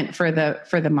requirement for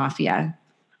the Mafia.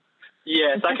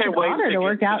 Yes, I can't wait to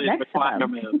work out next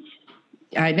time.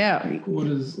 I know. What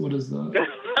is the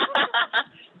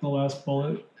the last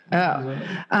bullet?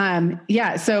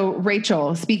 Yeah. So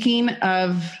Rachel, speaking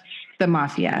of the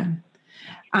Mafia,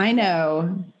 I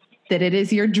know that it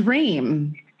is your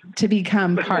dream to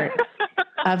become part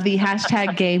of the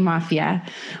 #Gay Mafia,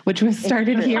 which was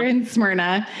started here in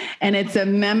Smyrna, and it's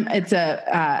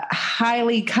a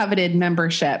highly coveted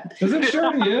membership. Isn't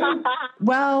Shirley in?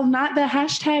 Well, not the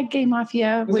 #Gay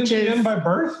Mafia, Isn't she in by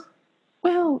birth?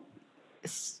 Well,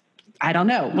 I don't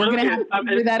know. We're going to have to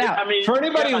figure that out. For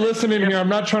anybody listening here, I'm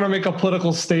not trying to make a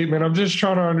political statement. I'm just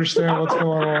trying to understand what's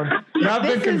going on. And I've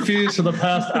been confused for the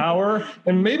past hour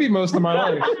and maybe most of my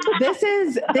life. This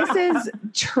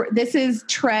is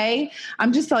Trey.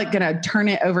 I'm just going to turn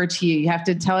it over to you. You have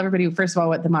to tell everybody, first of all,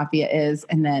 what the Mafia is,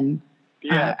 and then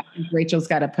Rachel's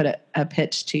got to put a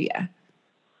pitch to you.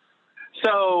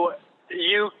 So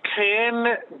you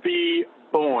can be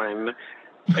born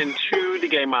into the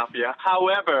Gay Mafia.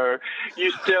 However,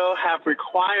 you still have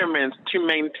requirements to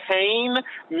maintain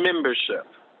membership.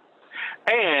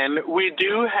 And we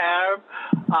do have,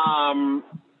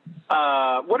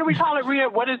 what do we call it, Rhea?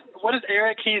 What is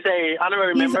Eric? He's a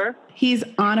honorary member? He's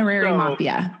honorary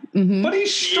Mafia. Mm-hmm. But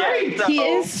he's straight. Yeah, he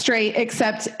is straight,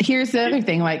 except here's the other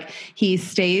thing. Like, he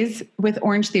stays with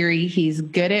Orange Theory. He's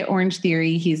good at Orange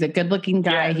Theory. He's a good looking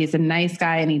guy. Yes. He's a nice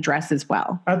guy, and he dresses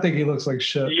well. I think he looks like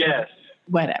shit. Yes.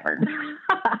 Whatever.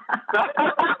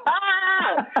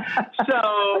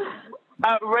 So,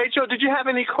 Rachel, did you have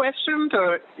any questions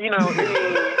or,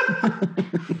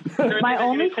 My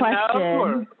only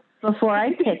question before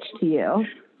I pitch to you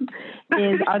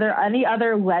is, are there any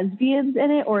other lesbians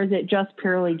in it, or is it just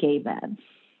purely gay men?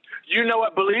 You know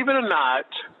what? Believe it or not,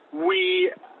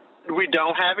 we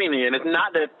don't have any, and it's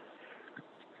not that.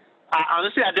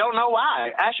 Honestly, I don't know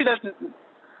why. Actually,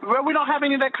 we don't have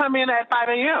any that come in at 5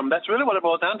 a.m. That's really what it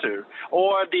boils down to.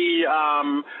 Or the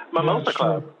Mimosa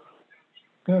Club.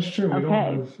 That's true. We don't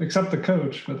have, except the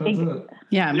coach, but that's it.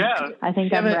 Yeah. I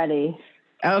think I'm ready.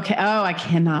 Okay. Oh, I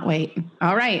cannot wait.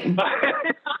 All right.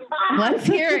 Let's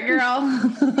hear it, girl.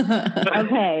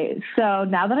 Okay. So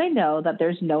now that I know that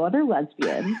there's no other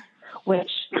lesbians,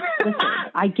 which, listen,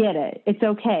 I get it. It's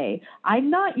okay.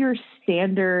 I'm not your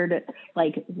standard,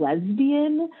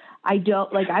 lesbian.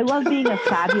 I love being a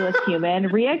fabulous human.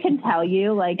 Rhea can tell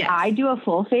you, I do a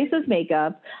full face of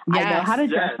makeup. Yes. I know how to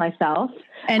dress myself.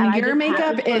 And your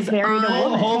makeup is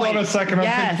Hold on a second.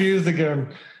 I'm confused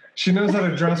again. She knows how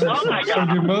to dress herself. So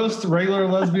do most regular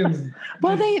lesbians?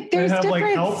 Well, there's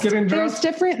different. Help getting dressed? There's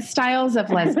different styles of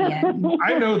lesbian.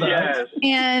 I know that. Yes.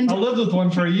 And I lived with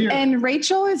one for a year. And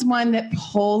Rachel is one that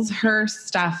pulls her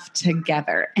stuff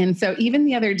together. And so even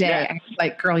the other day, I was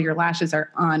like, "Girl, your lashes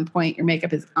are on point. Your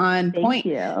makeup is on point."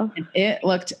 Thank you. And it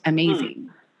looked amazing.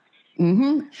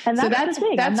 Mm-hmm. And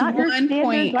that's one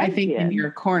point I think in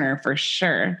your corner for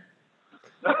sure.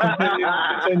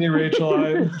 Continue,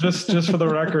 Rachel. Just for the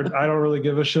record, I don't really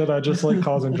give a shit. I just like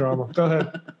causing drama. Go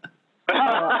ahead.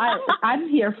 I'm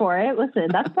here for it. Listen,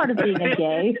 that's part of being a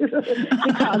gay. To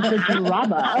cause the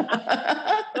drama.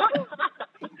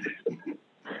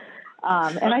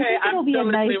 And I think it'll be a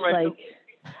nice,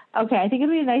 Okay, I think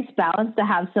it'd be a nice balance to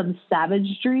have some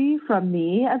savagery from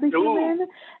me as a human,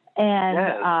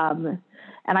 and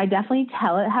I definitely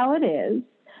tell it how it is.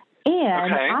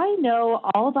 And I know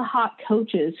all the hot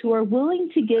coaches who are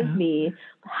willing to give me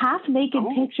half-naked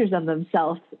pictures of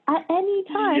themselves at any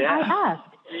time I ask.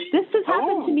 This has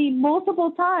happened to me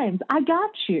multiple times. I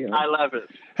got you. I love it.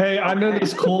 Hey, I know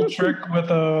this cool trick with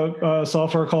a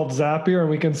software called Zapier, and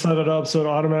we can set it up so it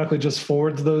automatically just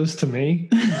forwards those to me.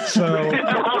 So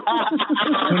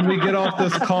when we get off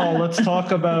this call, let's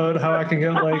talk about how I can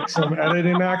get like some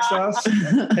editing access.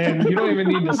 And you don't even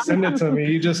need to send it to me.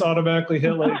 You just automatically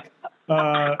hit like,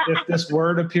 if this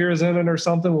word appears in it or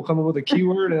something, we'll come up with a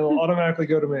keyword and it'll automatically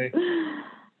go to me.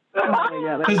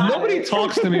 Because nobody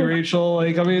talks to me, Rachel.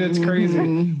 Like, I mean, it's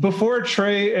crazy. Before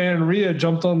Trey and Rhea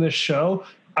jumped on this show,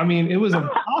 I mean, it was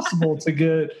impossible to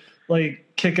get like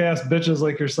kick-ass bitches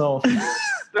like yourself.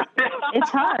 It's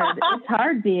hard. It's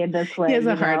hard being this way. He has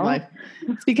a hard life.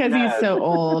 It's because he's so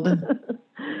old.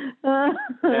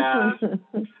 Yeah.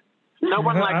 No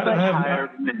one likes that tired.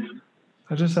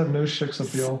 I just have no sex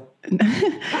appeal.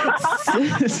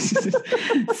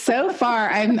 So far,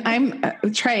 I'm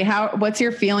Trey. What's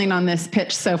your feeling on this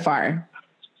pitch so far?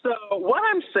 So what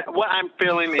I'm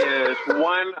feeling is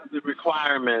one of the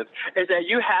requirements is that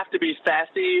you have to be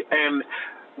sassy and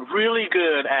really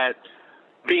good at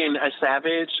being a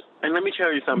savage. And let me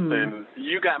tell you something.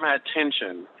 You got my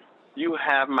attention. You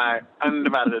have my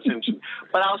undivided attention.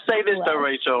 But I'll say this though,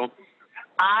 Rachel.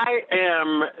 I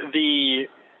am the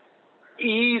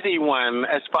easy one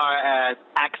as far as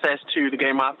access to the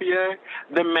gay mafia.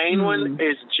 The main one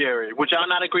is Jerry. Would y'all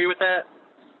not agree with that?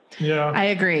 Yeah, I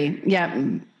agree. Yeah,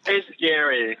 it's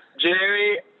Jerry.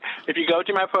 Jerry, if you go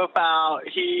to my profile,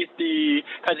 he's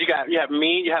because you have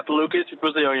me, you have Lucas, who's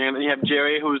Brazilian, and you have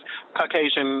Jerry, who's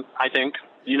Caucasian, I think.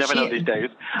 You never know these days.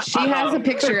 She has a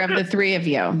picture of the three of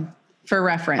you for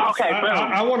reference. Okay,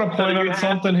 I want to point out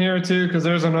something here too, because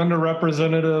there's an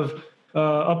underrepresented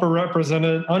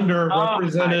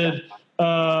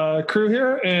crew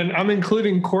here, and I'm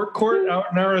including Court out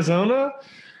in Arizona.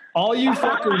 All you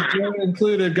fuckers, Jerry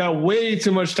included, got way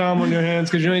too much time on your hands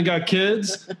because you ain't got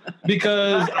kids.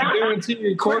 Because I guarantee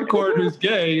you, Court, who's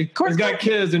gay, has got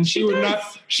kids, and she would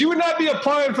not be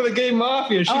applying for the gay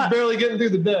mafia. She's barely getting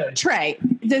through the day. Trey,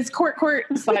 does Court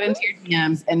slide into your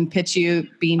DMs and pitch you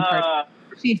being part?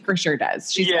 She for sure does.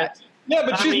 She's yes.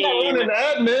 But she's not running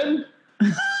admin.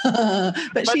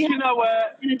 but she, you know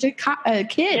what? A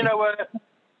kid. You know what?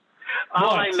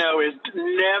 All I know is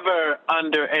never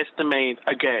underestimate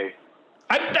a gay.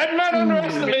 I'm not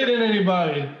underestimating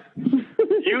anybody.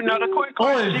 You know the Court.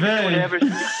 Whatever.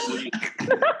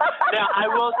 Now I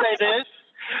will say this.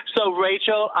 So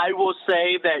Rachel, I will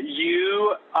say that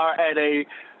you are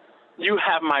you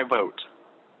have my vote.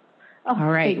 All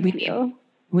right, we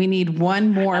need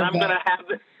one more. And I'm going to have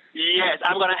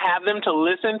I'm going to have them to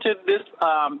listen to this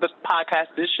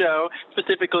podcast, this show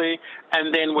specifically,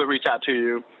 and then we'll reach out to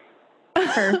you.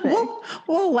 Perfect.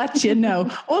 We'll let you know.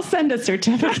 We'll send a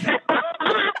certificate.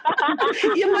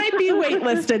 You might be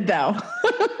waitlisted though.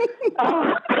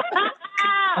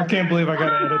 I can't believe I got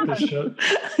to edit this shit.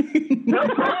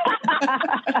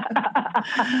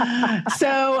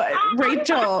 So,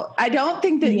 Rachel, I don't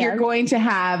think that you're going to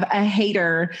have a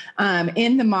hater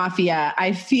in the mafia.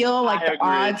 I feel like the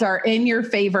odds are in your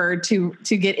favor to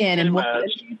get in, and we'll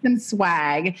get you some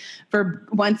swag for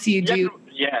once you do.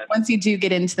 Yes. Once you do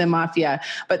get into the mafia.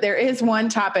 But there is one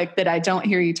topic that I don't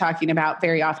hear you talking about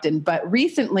very often. But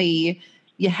recently,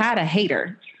 you had a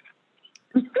hater.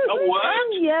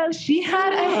 What? Yes. She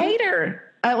had a hater,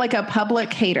 like a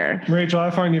public hater. Rachel,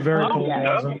 I find you very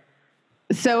cool.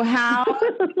 So how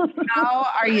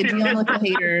are you dealing with the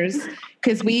haters?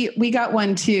 Because we got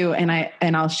one too, and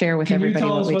I'll share with everybody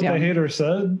what we do. Can you tell us what the hater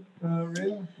said,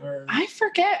 Rhea? I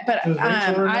forget, but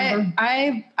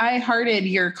I hearted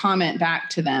your comment back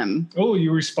to them. Oh,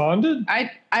 you responded?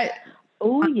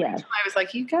 Oh yes. I was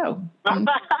like, you go.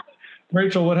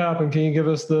 Rachel, what happened? Can you give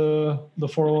us the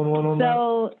 411 on that?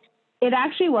 So it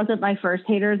actually wasn't my first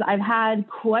haters. I've had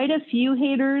quite a few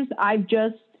haters. I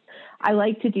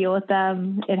like to deal with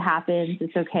them. It happens.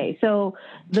 It's okay. So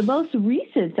the most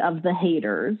recent of the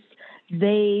haters,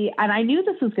 and I knew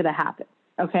this was going to happen.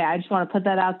 Okay. I just want to put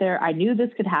that out there. I knew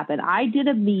this could happen. I did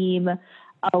a meme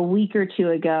a week or two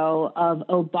ago of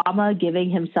Obama giving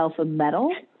himself a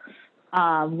medal.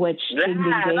 Which ding,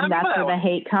 ding, ding, that's where the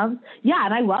hate comes. Yeah,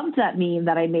 and I loved that meme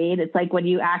that I made. It's like when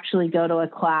you actually go to a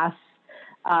class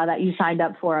that you signed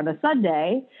up for on a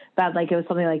Sunday, but like it was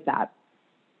something like that.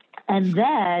 And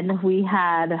then we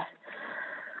had,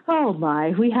 Oh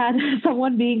my, we had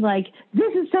someone being like,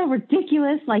 this is so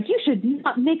ridiculous. Like, you should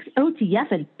not mix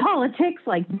OTF and politics,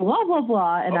 like, blah, blah,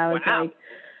 blah. And I was like,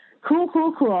 cool.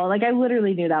 Like, I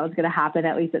literally knew that was going to happen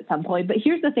at least at some point. But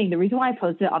here's the thing. The reason why I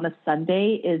posted it on a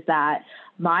Sunday is that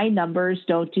my numbers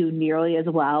don't do nearly as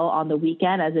well on the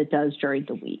weekend as it does during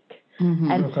the week.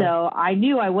 Mm-hmm. And so I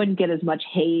knew I wouldn't get as much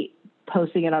hate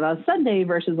posting it on a Sunday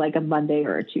versus like a Monday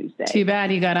or a Tuesday. Too bad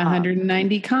you got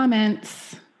 190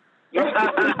 comments.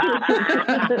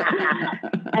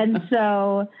 And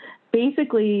so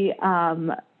basically,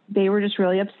 they were just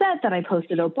really upset that I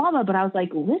posted Obama, but I was like,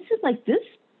 listen, like this,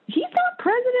 he's not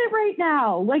president right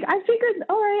now. Like I figured,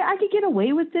 all right, I could get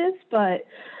away with this, but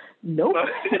nope.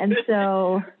 And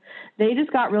so they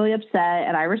just got really upset,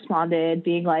 and I responded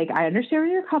being like, I understand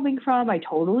where you're coming from. I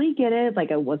totally get it.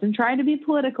 Like, I wasn't trying to be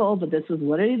political, but this was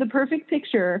literally the perfect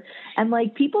picture. And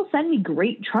like, people send me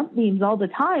great Trump memes all the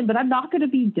time, but I'm not going to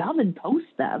be dumb and post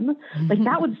them. Mm-hmm. Like,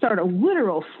 that would start a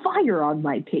literal fire on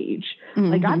my page. Mm-hmm.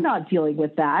 Like, I'm not dealing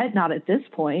with that, not at this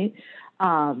point.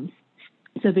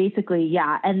 So basically,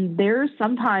 yeah. And there's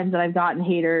sometimes that I've gotten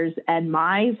haters, and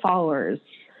my followers,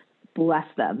 bless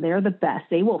them, they're the best.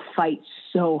 They will fight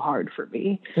so hard for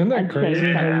me. Isn't that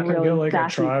crazy how you can get like a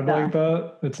tribe like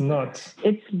that? It's nuts.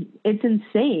 It's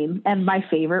insane. And my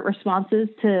favorite responses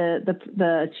to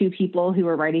the two people who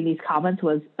were writing these comments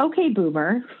was, okay,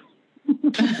 boomer. I've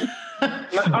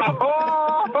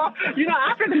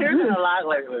been hearing it a lot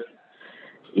lately.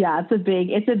 Yeah, it's a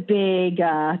big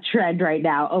trend right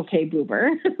now. Okay, boomer.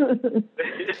 So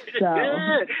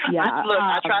yeah.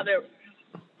 I tried that.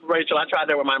 Rachel, I tried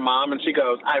that with my mom, and she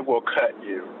goes, I will cut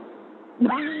you.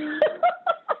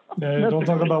 Yeah, don't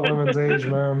talk about women's age,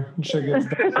 man. Shit gets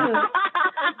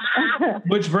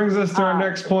Which brings us to our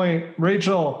next point.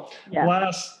 Rachel,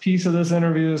 last piece of this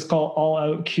interview is called All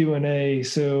Out Q&A.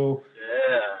 So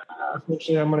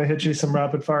essentially, I'm going to hit you some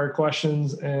rapid fire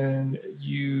questions, and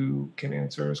you can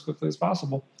answer as quickly as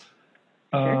possible.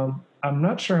 Okay. I'm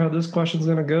not sure how this question is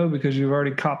going to go because you've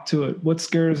already copped to it. What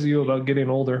scares you about getting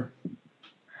older?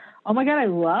 Oh my God, I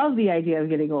love the idea of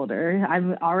getting older.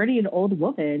 I'm already an old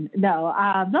woman. No,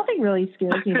 nothing really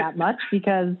scares me that much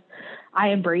because I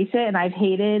embrace it, and I've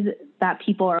hated that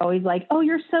people are always like, oh,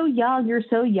 you're so young,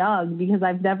 because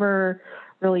I've never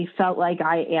really felt like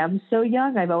I am so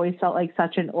young. I've always felt like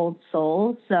such an old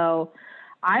soul. So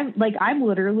I'm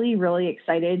literally really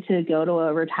excited to go to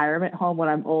a retirement home when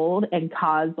I'm old and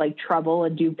cause like trouble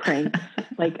and do pranks.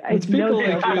 Like it's people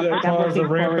like you that cause the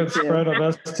rampant spread of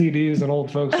STDs in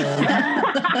old folks' homes.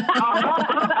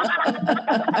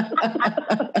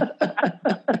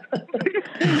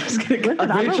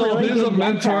 Rachel,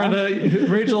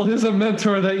 who's a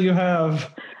mentor that you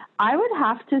have? I would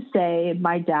have to say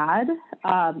my dad.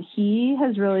 He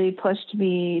has really pushed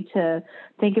me to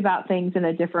think about things in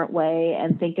a different way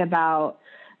and think about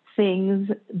things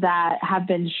that have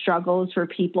been struggles for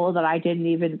people that I didn't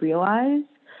even realize.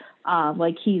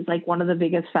 Like he's like one of the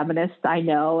biggest feminists I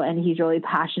know, and he's really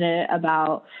passionate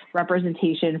about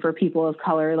representation for people of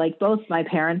color. Like both my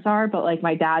parents are, but like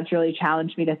my dad's really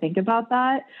challenged me to think about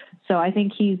that. So I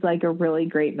think he's like a really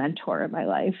great mentor in my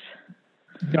life.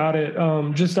 Got it.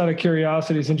 Just out of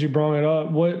curiosity, since you brought it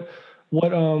up, what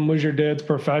was your dad's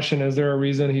profession? Is there a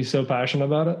reason he's so passionate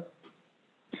about it?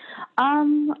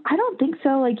 I don't think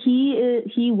so. Like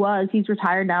he's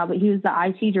retired now, but he was the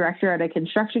IT director at a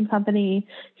construction company.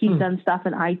 He's done stuff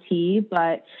in IT,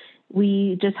 but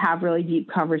we just have really deep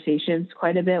conversations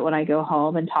quite a bit when I go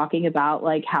home and talking about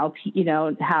like how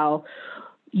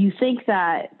you think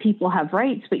that people have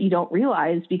rights, but you don't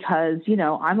realize because,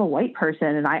 I'm a white person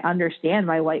and I understand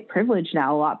my white privilege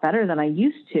now a lot better than I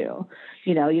used to.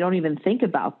 You don't even think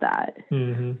about that.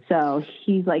 Mm-hmm. So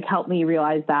he's like helped me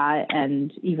realize that,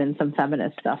 and even some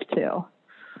feminist stuff too.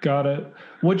 Got it.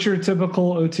 What's your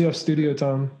typical OTF studio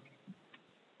time?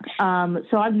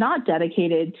 So I'm not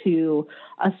dedicated to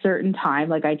a certain time.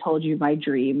 Like I told you, my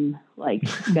dream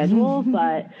schedule,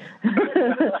 but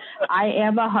I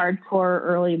am a hardcore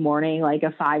early morning, like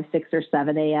a 5, 6, or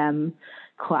 7 a.m.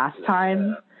 class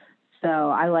time.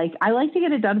 So I like to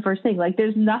get it done first thing. Like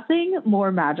there's nothing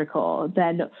more magical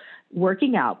than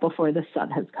working out before the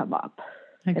sun has come up,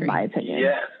 in my opinion.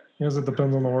 Yeah. Yes, it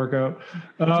depends on the workout.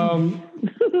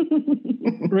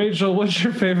 Rachel, what's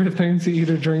your favorite thing to eat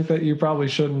or drink that you probably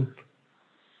shouldn't?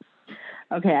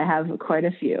 Okay, I have quite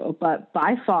a few, but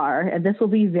by far, and this will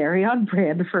be very on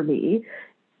brand for me,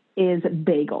 is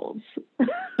bagels.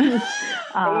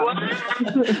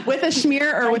 With a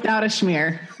schmear or without a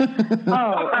schmear?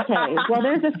 Oh, okay. Well,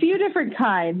 there's a few different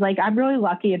kinds. Like, I'm really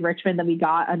lucky in Richmond that we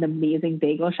got an amazing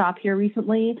bagel shop here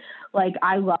recently. Like,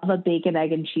 I love a bacon,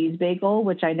 egg, and cheese bagel,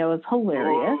 which I know is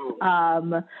hilarious.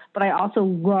 But I also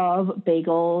love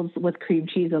bagels with cream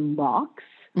cheese and lox,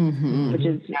 which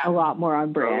is a lot more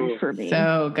on brand for me.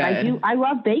 So good. I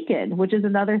love bacon, which is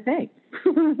another thing.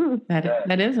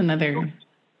 That is another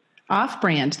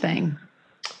off-brand thing.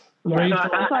 Rachel,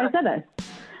 That's why I said it.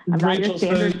 I'm not your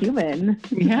standard human.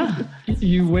 Yeah.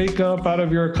 You wake up out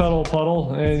of your cuddle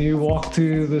puddle and you walk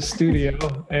to the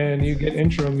studio and you get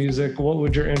intro music. What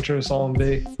would your intro song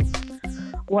be?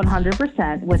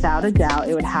 100%, without a doubt,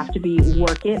 it would have to be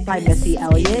 "Work It" by Missy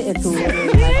Elliott. It's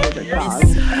literally my favorite song.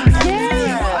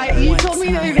 Yeah, you told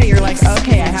me the other day, you're like,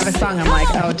 okay, I have a song. I'm like,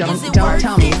 oh, don't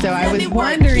tell me. So I was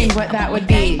wondering what that would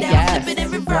be. Yes,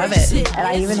 love it. And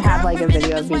I even have like a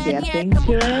video of me dancing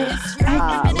to it.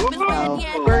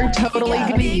 So we're totally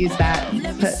going to use that.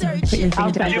 Put your I'll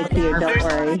thing send down. it to you, don't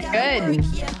worry. Good.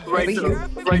 Rachel,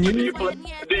 do you flip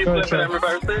it and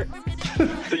reverse it?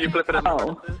 Do you flip it and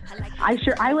reverse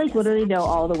it? I like literally know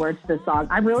all the words to the song.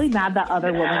 I'm really mad that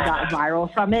other woman got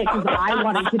viral from it because I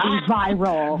wanted to be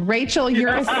viral. Rachel,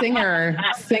 you're a singer.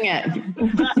 Sing it.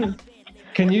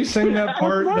 Can you sing that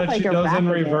part not that like she a does in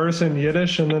rapper reverse in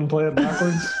Yiddish and then play it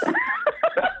backwards?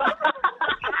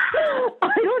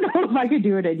 I don't know if I could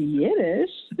do it in Yiddish.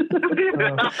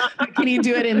 Can you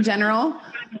do it in general?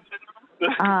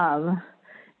 I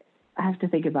have to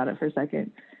think about it for a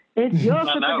second. It's your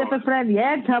different friend.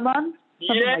 Yeah, come on.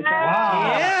 Something like that.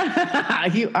 Wow. Yeah.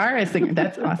 You are a singer.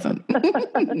 That's awesome. I bet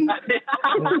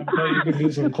you can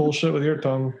do some cool shit with your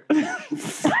tongue.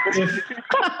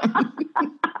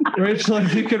 Rachel,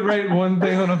 if you could write one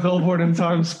thing on a billboard in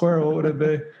Times Square, what would it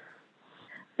be?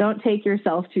 Don't take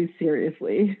yourself too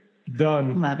seriously.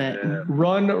 Done. Love it.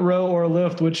 Run, row, or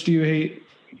lift. Which do you hate?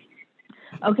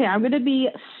 Okay, I'm going to be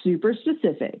super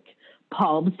specific.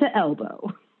 Palms to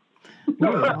elbow.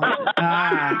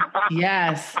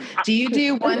 Yes. Do you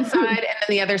do one side and then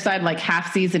the other side like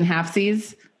half-seas and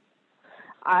half-seas?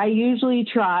 I usually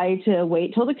try to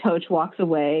wait till the coach walks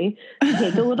away,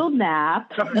 take a little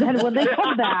nap, and then when they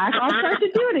come back, I'll start to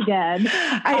do it again.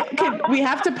 We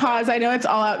have to pause. I know it's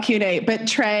all out Q&A, but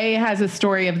Trey has a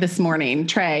story of this morning.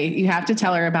 Trey, you have to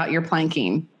tell her about your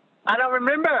planking. I don't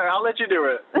remember. I'll let you do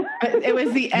it. But it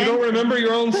was the end. You don't remember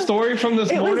your own story from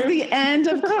this morning? It was the end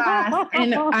of class,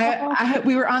 and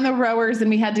we were on the rowers, and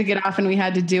we had to get off, and we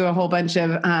had to do a whole bunch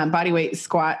of body weight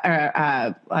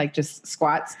like just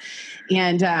squats.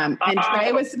 And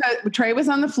Trey was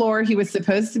on the floor. He was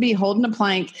supposed to be holding a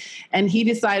plank, and he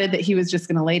decided that he was just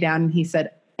going to lay down. And he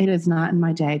said, "It is not in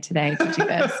my day today to do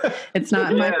this. It's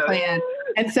not in my plan."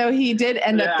 And so he did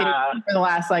end up getting for the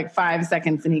last like 5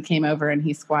 seconds, and he came over and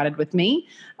he squatted with me.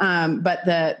 But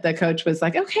the coach was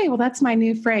like, "Okay, well, that's my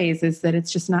new phrase, is that it's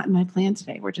just not in my plan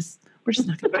today. We're just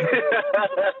not going to do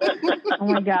it." Oh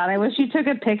my God. I wish you took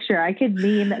a picture. I could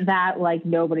meme that like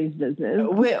nobody's business.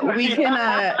 We can,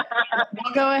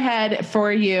 we'll go ahead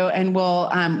for you, and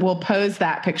we'll pose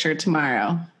that picture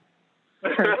tomorrow.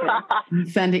 Perfect.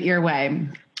 Send it your way.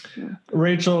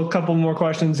 Rachel, a couple more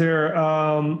questions here.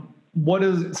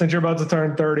 Since you're about to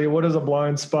turn 30, what is a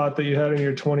blind spot that you had in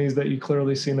your 20s that you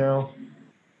clearly see now?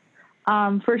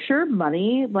 For sure,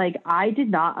 money. Like, I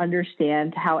did not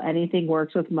understand how anything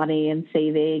works with money and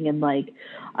saving, and like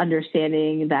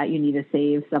understanding that you need to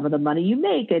save some of the money you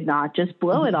make and not just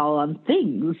blow it all on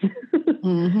things.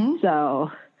 So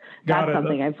that's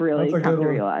something I've really come to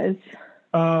realize.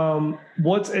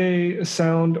 What's a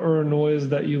sound or a noise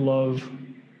that you love?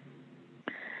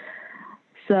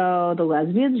 So the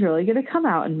lesbian's really going to come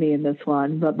out in me in this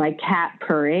one, but my cat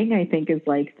purring, I think, is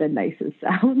like the nicest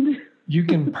sound. You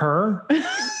can purr?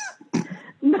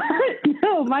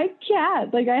 No, my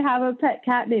cat. Like, I have a pet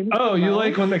cat named Oh, you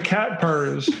like when the cat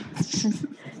purrs?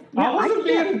 I wasn't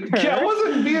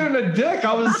being a dick.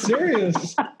 I was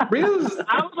serious. Really?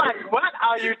 I was like, what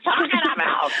are you talking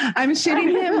about? I'm shooting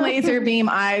him laser beam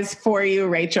eyes for you,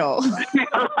 Rachel.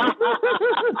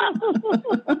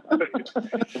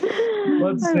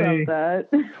 Let's see.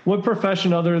 What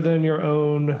profession other than your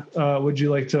own would you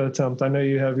like to attempt? I know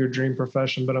you have your dream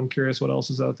profession, but I'm curious what else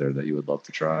is out there that you would love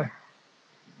to try.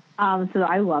 So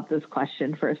I love this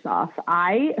question, first off.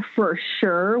 I, for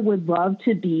sure, would love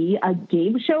to be a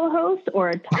game show host or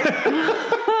a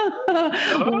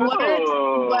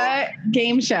What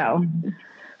game show?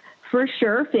 For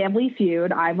sure, Family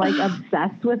Feud. I'm like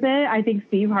obsessed with it. I think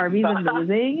Steve Harvey's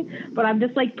amazing, but I'm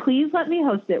just like, please let me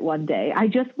host it one day. I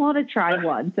just want to try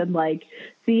once and like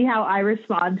see how I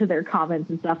respond to their comments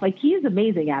and stuff. Like, he is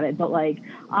amazing at it, but like,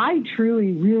 I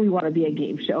truly, really want to be a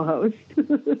game show host.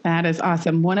 That is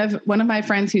awesome. One of my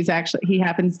friends who's actually, he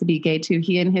happens to be gay too.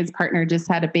 He and his partner just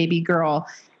had a baby girl,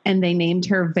 and they named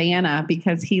her Vanna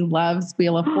because he loves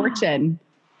Wheel of Fortune.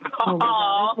 Oh my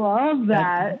God, I love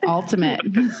that. Ultimate.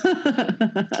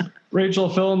 Rachel,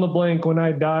 fill in the blank. When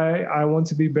I die, I want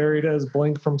to be buried as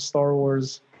blank from Star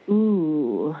Wars.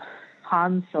 Ooh,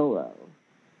 Han Solo.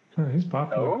 Oh, he's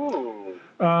popular.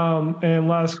 Oh. And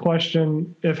last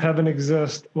question. If heaven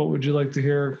exists, what would you like to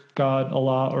hear God,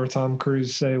 Allah, or Tom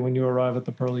Cruise say when you arrive at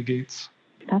the pearly gates?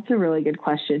 That's a really good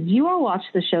question. Do you all watch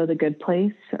the show The Good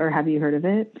Place, or have you heard of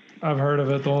it? I've heard of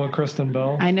it, the one with Kristen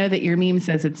Bell. I know that your meme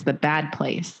says it's the bad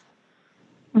place.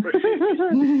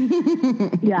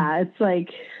 Yeah, it's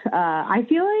like, I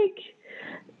feel like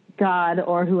God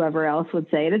or whoever else would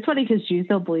say, and it's funny because Jews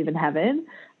don't believe in heaven,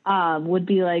 would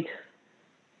be like,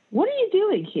 what are you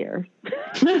doing here?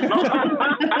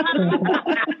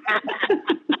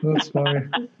 That's funny.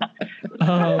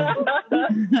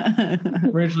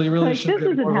 Rachel, you really Like, should this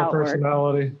get isn't more how of a it works.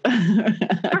 personality.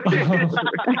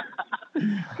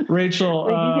 Rachel,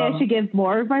 Like, you think I should give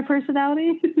more of my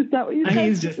personality? Is that what you said?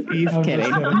 He's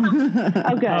kidding.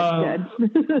 Oh, good.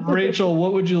 Rachel,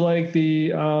 what would you like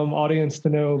the audience to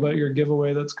know about your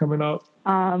giveaway that's coming up?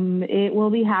 It will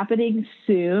be happening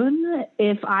soon.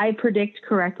 If I predict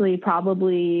correctly,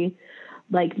 probably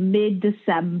like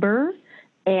mid-December.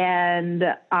 And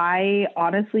I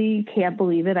honestly can't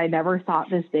believe it. I never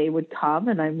thought this day would come.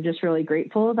 And I'm just really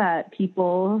grateful that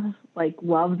people like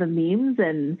love the memes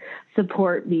and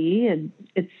support me. And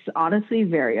it's honestly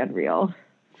very unreal.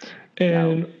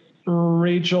 And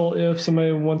Rachel, if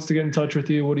somebody wants to get in touch with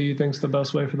you, what do you think is the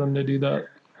best way for them to do that?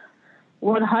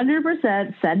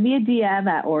 100% send me a DM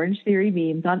at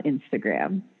orangetheorymemes on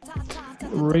Instagram.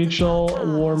 Rachel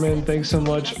Wolman, thanks so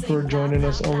much for joining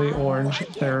us on the Orange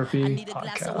Therapy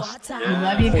Podcast.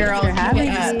 Love you, girl. Thanks for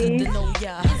having me.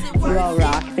 You all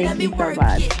rock. Thank you so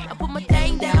much. I put my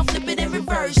thing down, flip it and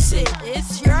reverse it.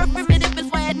 It's your primitive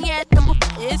is why I need number.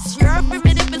 It's your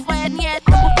primitive is why I need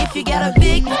number. If you got a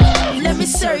big, let me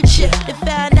search it to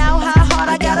find out how hard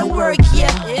I gotta work.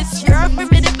 Yeah, it's your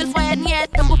primitive is why I need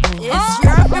number. It's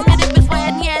your primitive is why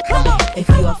I need number. If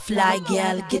you a fly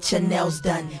gal, get your nails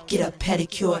done, get a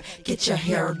pedicure, get your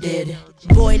hair did.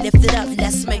 Boy, lift it up,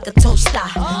 let's make a toaster.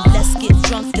 Let's get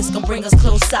drunk, this gon' bring us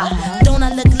closer. Don't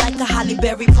I look like a Holly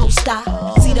Berry poster?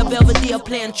 See the Belvedere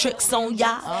playing tricks on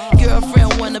ya.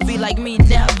 Girlfriend wanna be like me,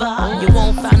 never. You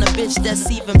won't find a bitch that's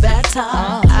even better.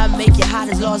 I make you hot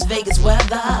as Las Vegas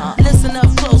weather. Listen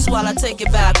up close while I take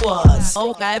it backwards.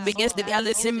 Okay, begins to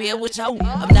listen me what you want.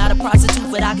 I'm not a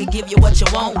prostitute, but I can give you what you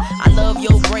want. I love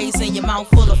your braids and your mouth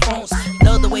full of phones.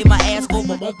 Love the way my ass go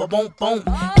ba-boom, ba-boom, boom.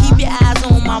 Keep your eyes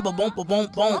on my ba-boom, ba-boom,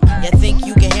 boom. You think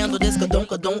you can handle this?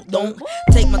 Ka-don't.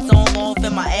 Take my thumb off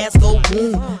and my ass go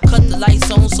boom. Cut the lights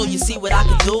on so you see what I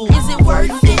can do. Is it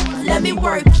worth it? Let me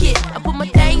work it. I put my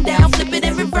thing down, flip it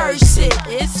and reverse it.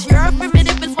 It's your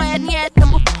primitive is why I need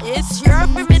number. It's your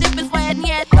primitive is why I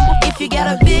need number. If you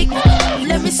got a big,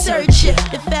 let me search it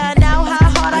to find out how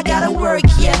hard I gotta work.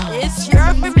 Yeah, it's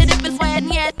your primitive is why I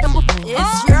need number.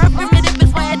 It's your primitive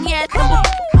is why I need number.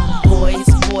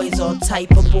 Boys, all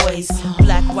type of boys.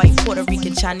 Black, white, Puerto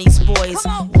Rican, Chinese boys.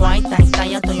 Wine, thang,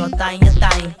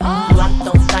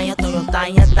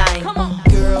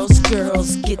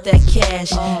 Girls, get that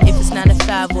cash. If it's 9 to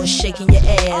 5 or shaking your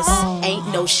ass, ain't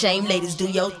no shame, ladies, do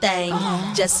your thing.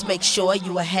 Just make sure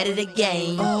you ahead of the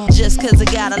game. Just cause I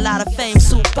got a lot of fame,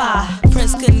 super.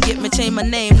 Prince couldn't get me, change my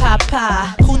name,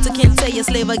 Papa. Hooter can't tell you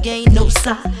slave again, no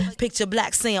sir. Picture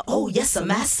Black saying, oh yes, I'm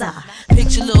massa.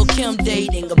 Picture Lil' Kim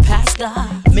dating a pastor.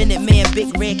 Minute Man,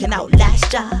 Big Red can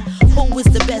outlast ya. Who is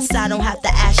the best? I don't have to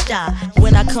ask ya.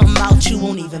 When I come out, you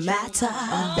won't even matter.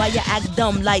 Why you act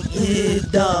dumb like,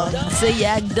 duh? Say you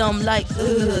act dumb like,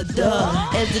 duh.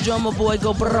 As the drummer boy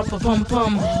go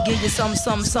brr-pum-pum. Give you some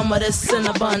of this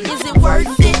cinnabon. Is it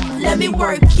worth it? Let me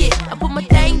work it. I put my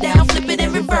thing down, flip it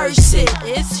and reverse it.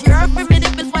 It's your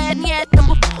primitive is why I need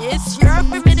number. It's your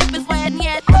primitive is why I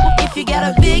need number. If you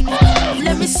got a big,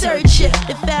 let me search it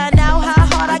to find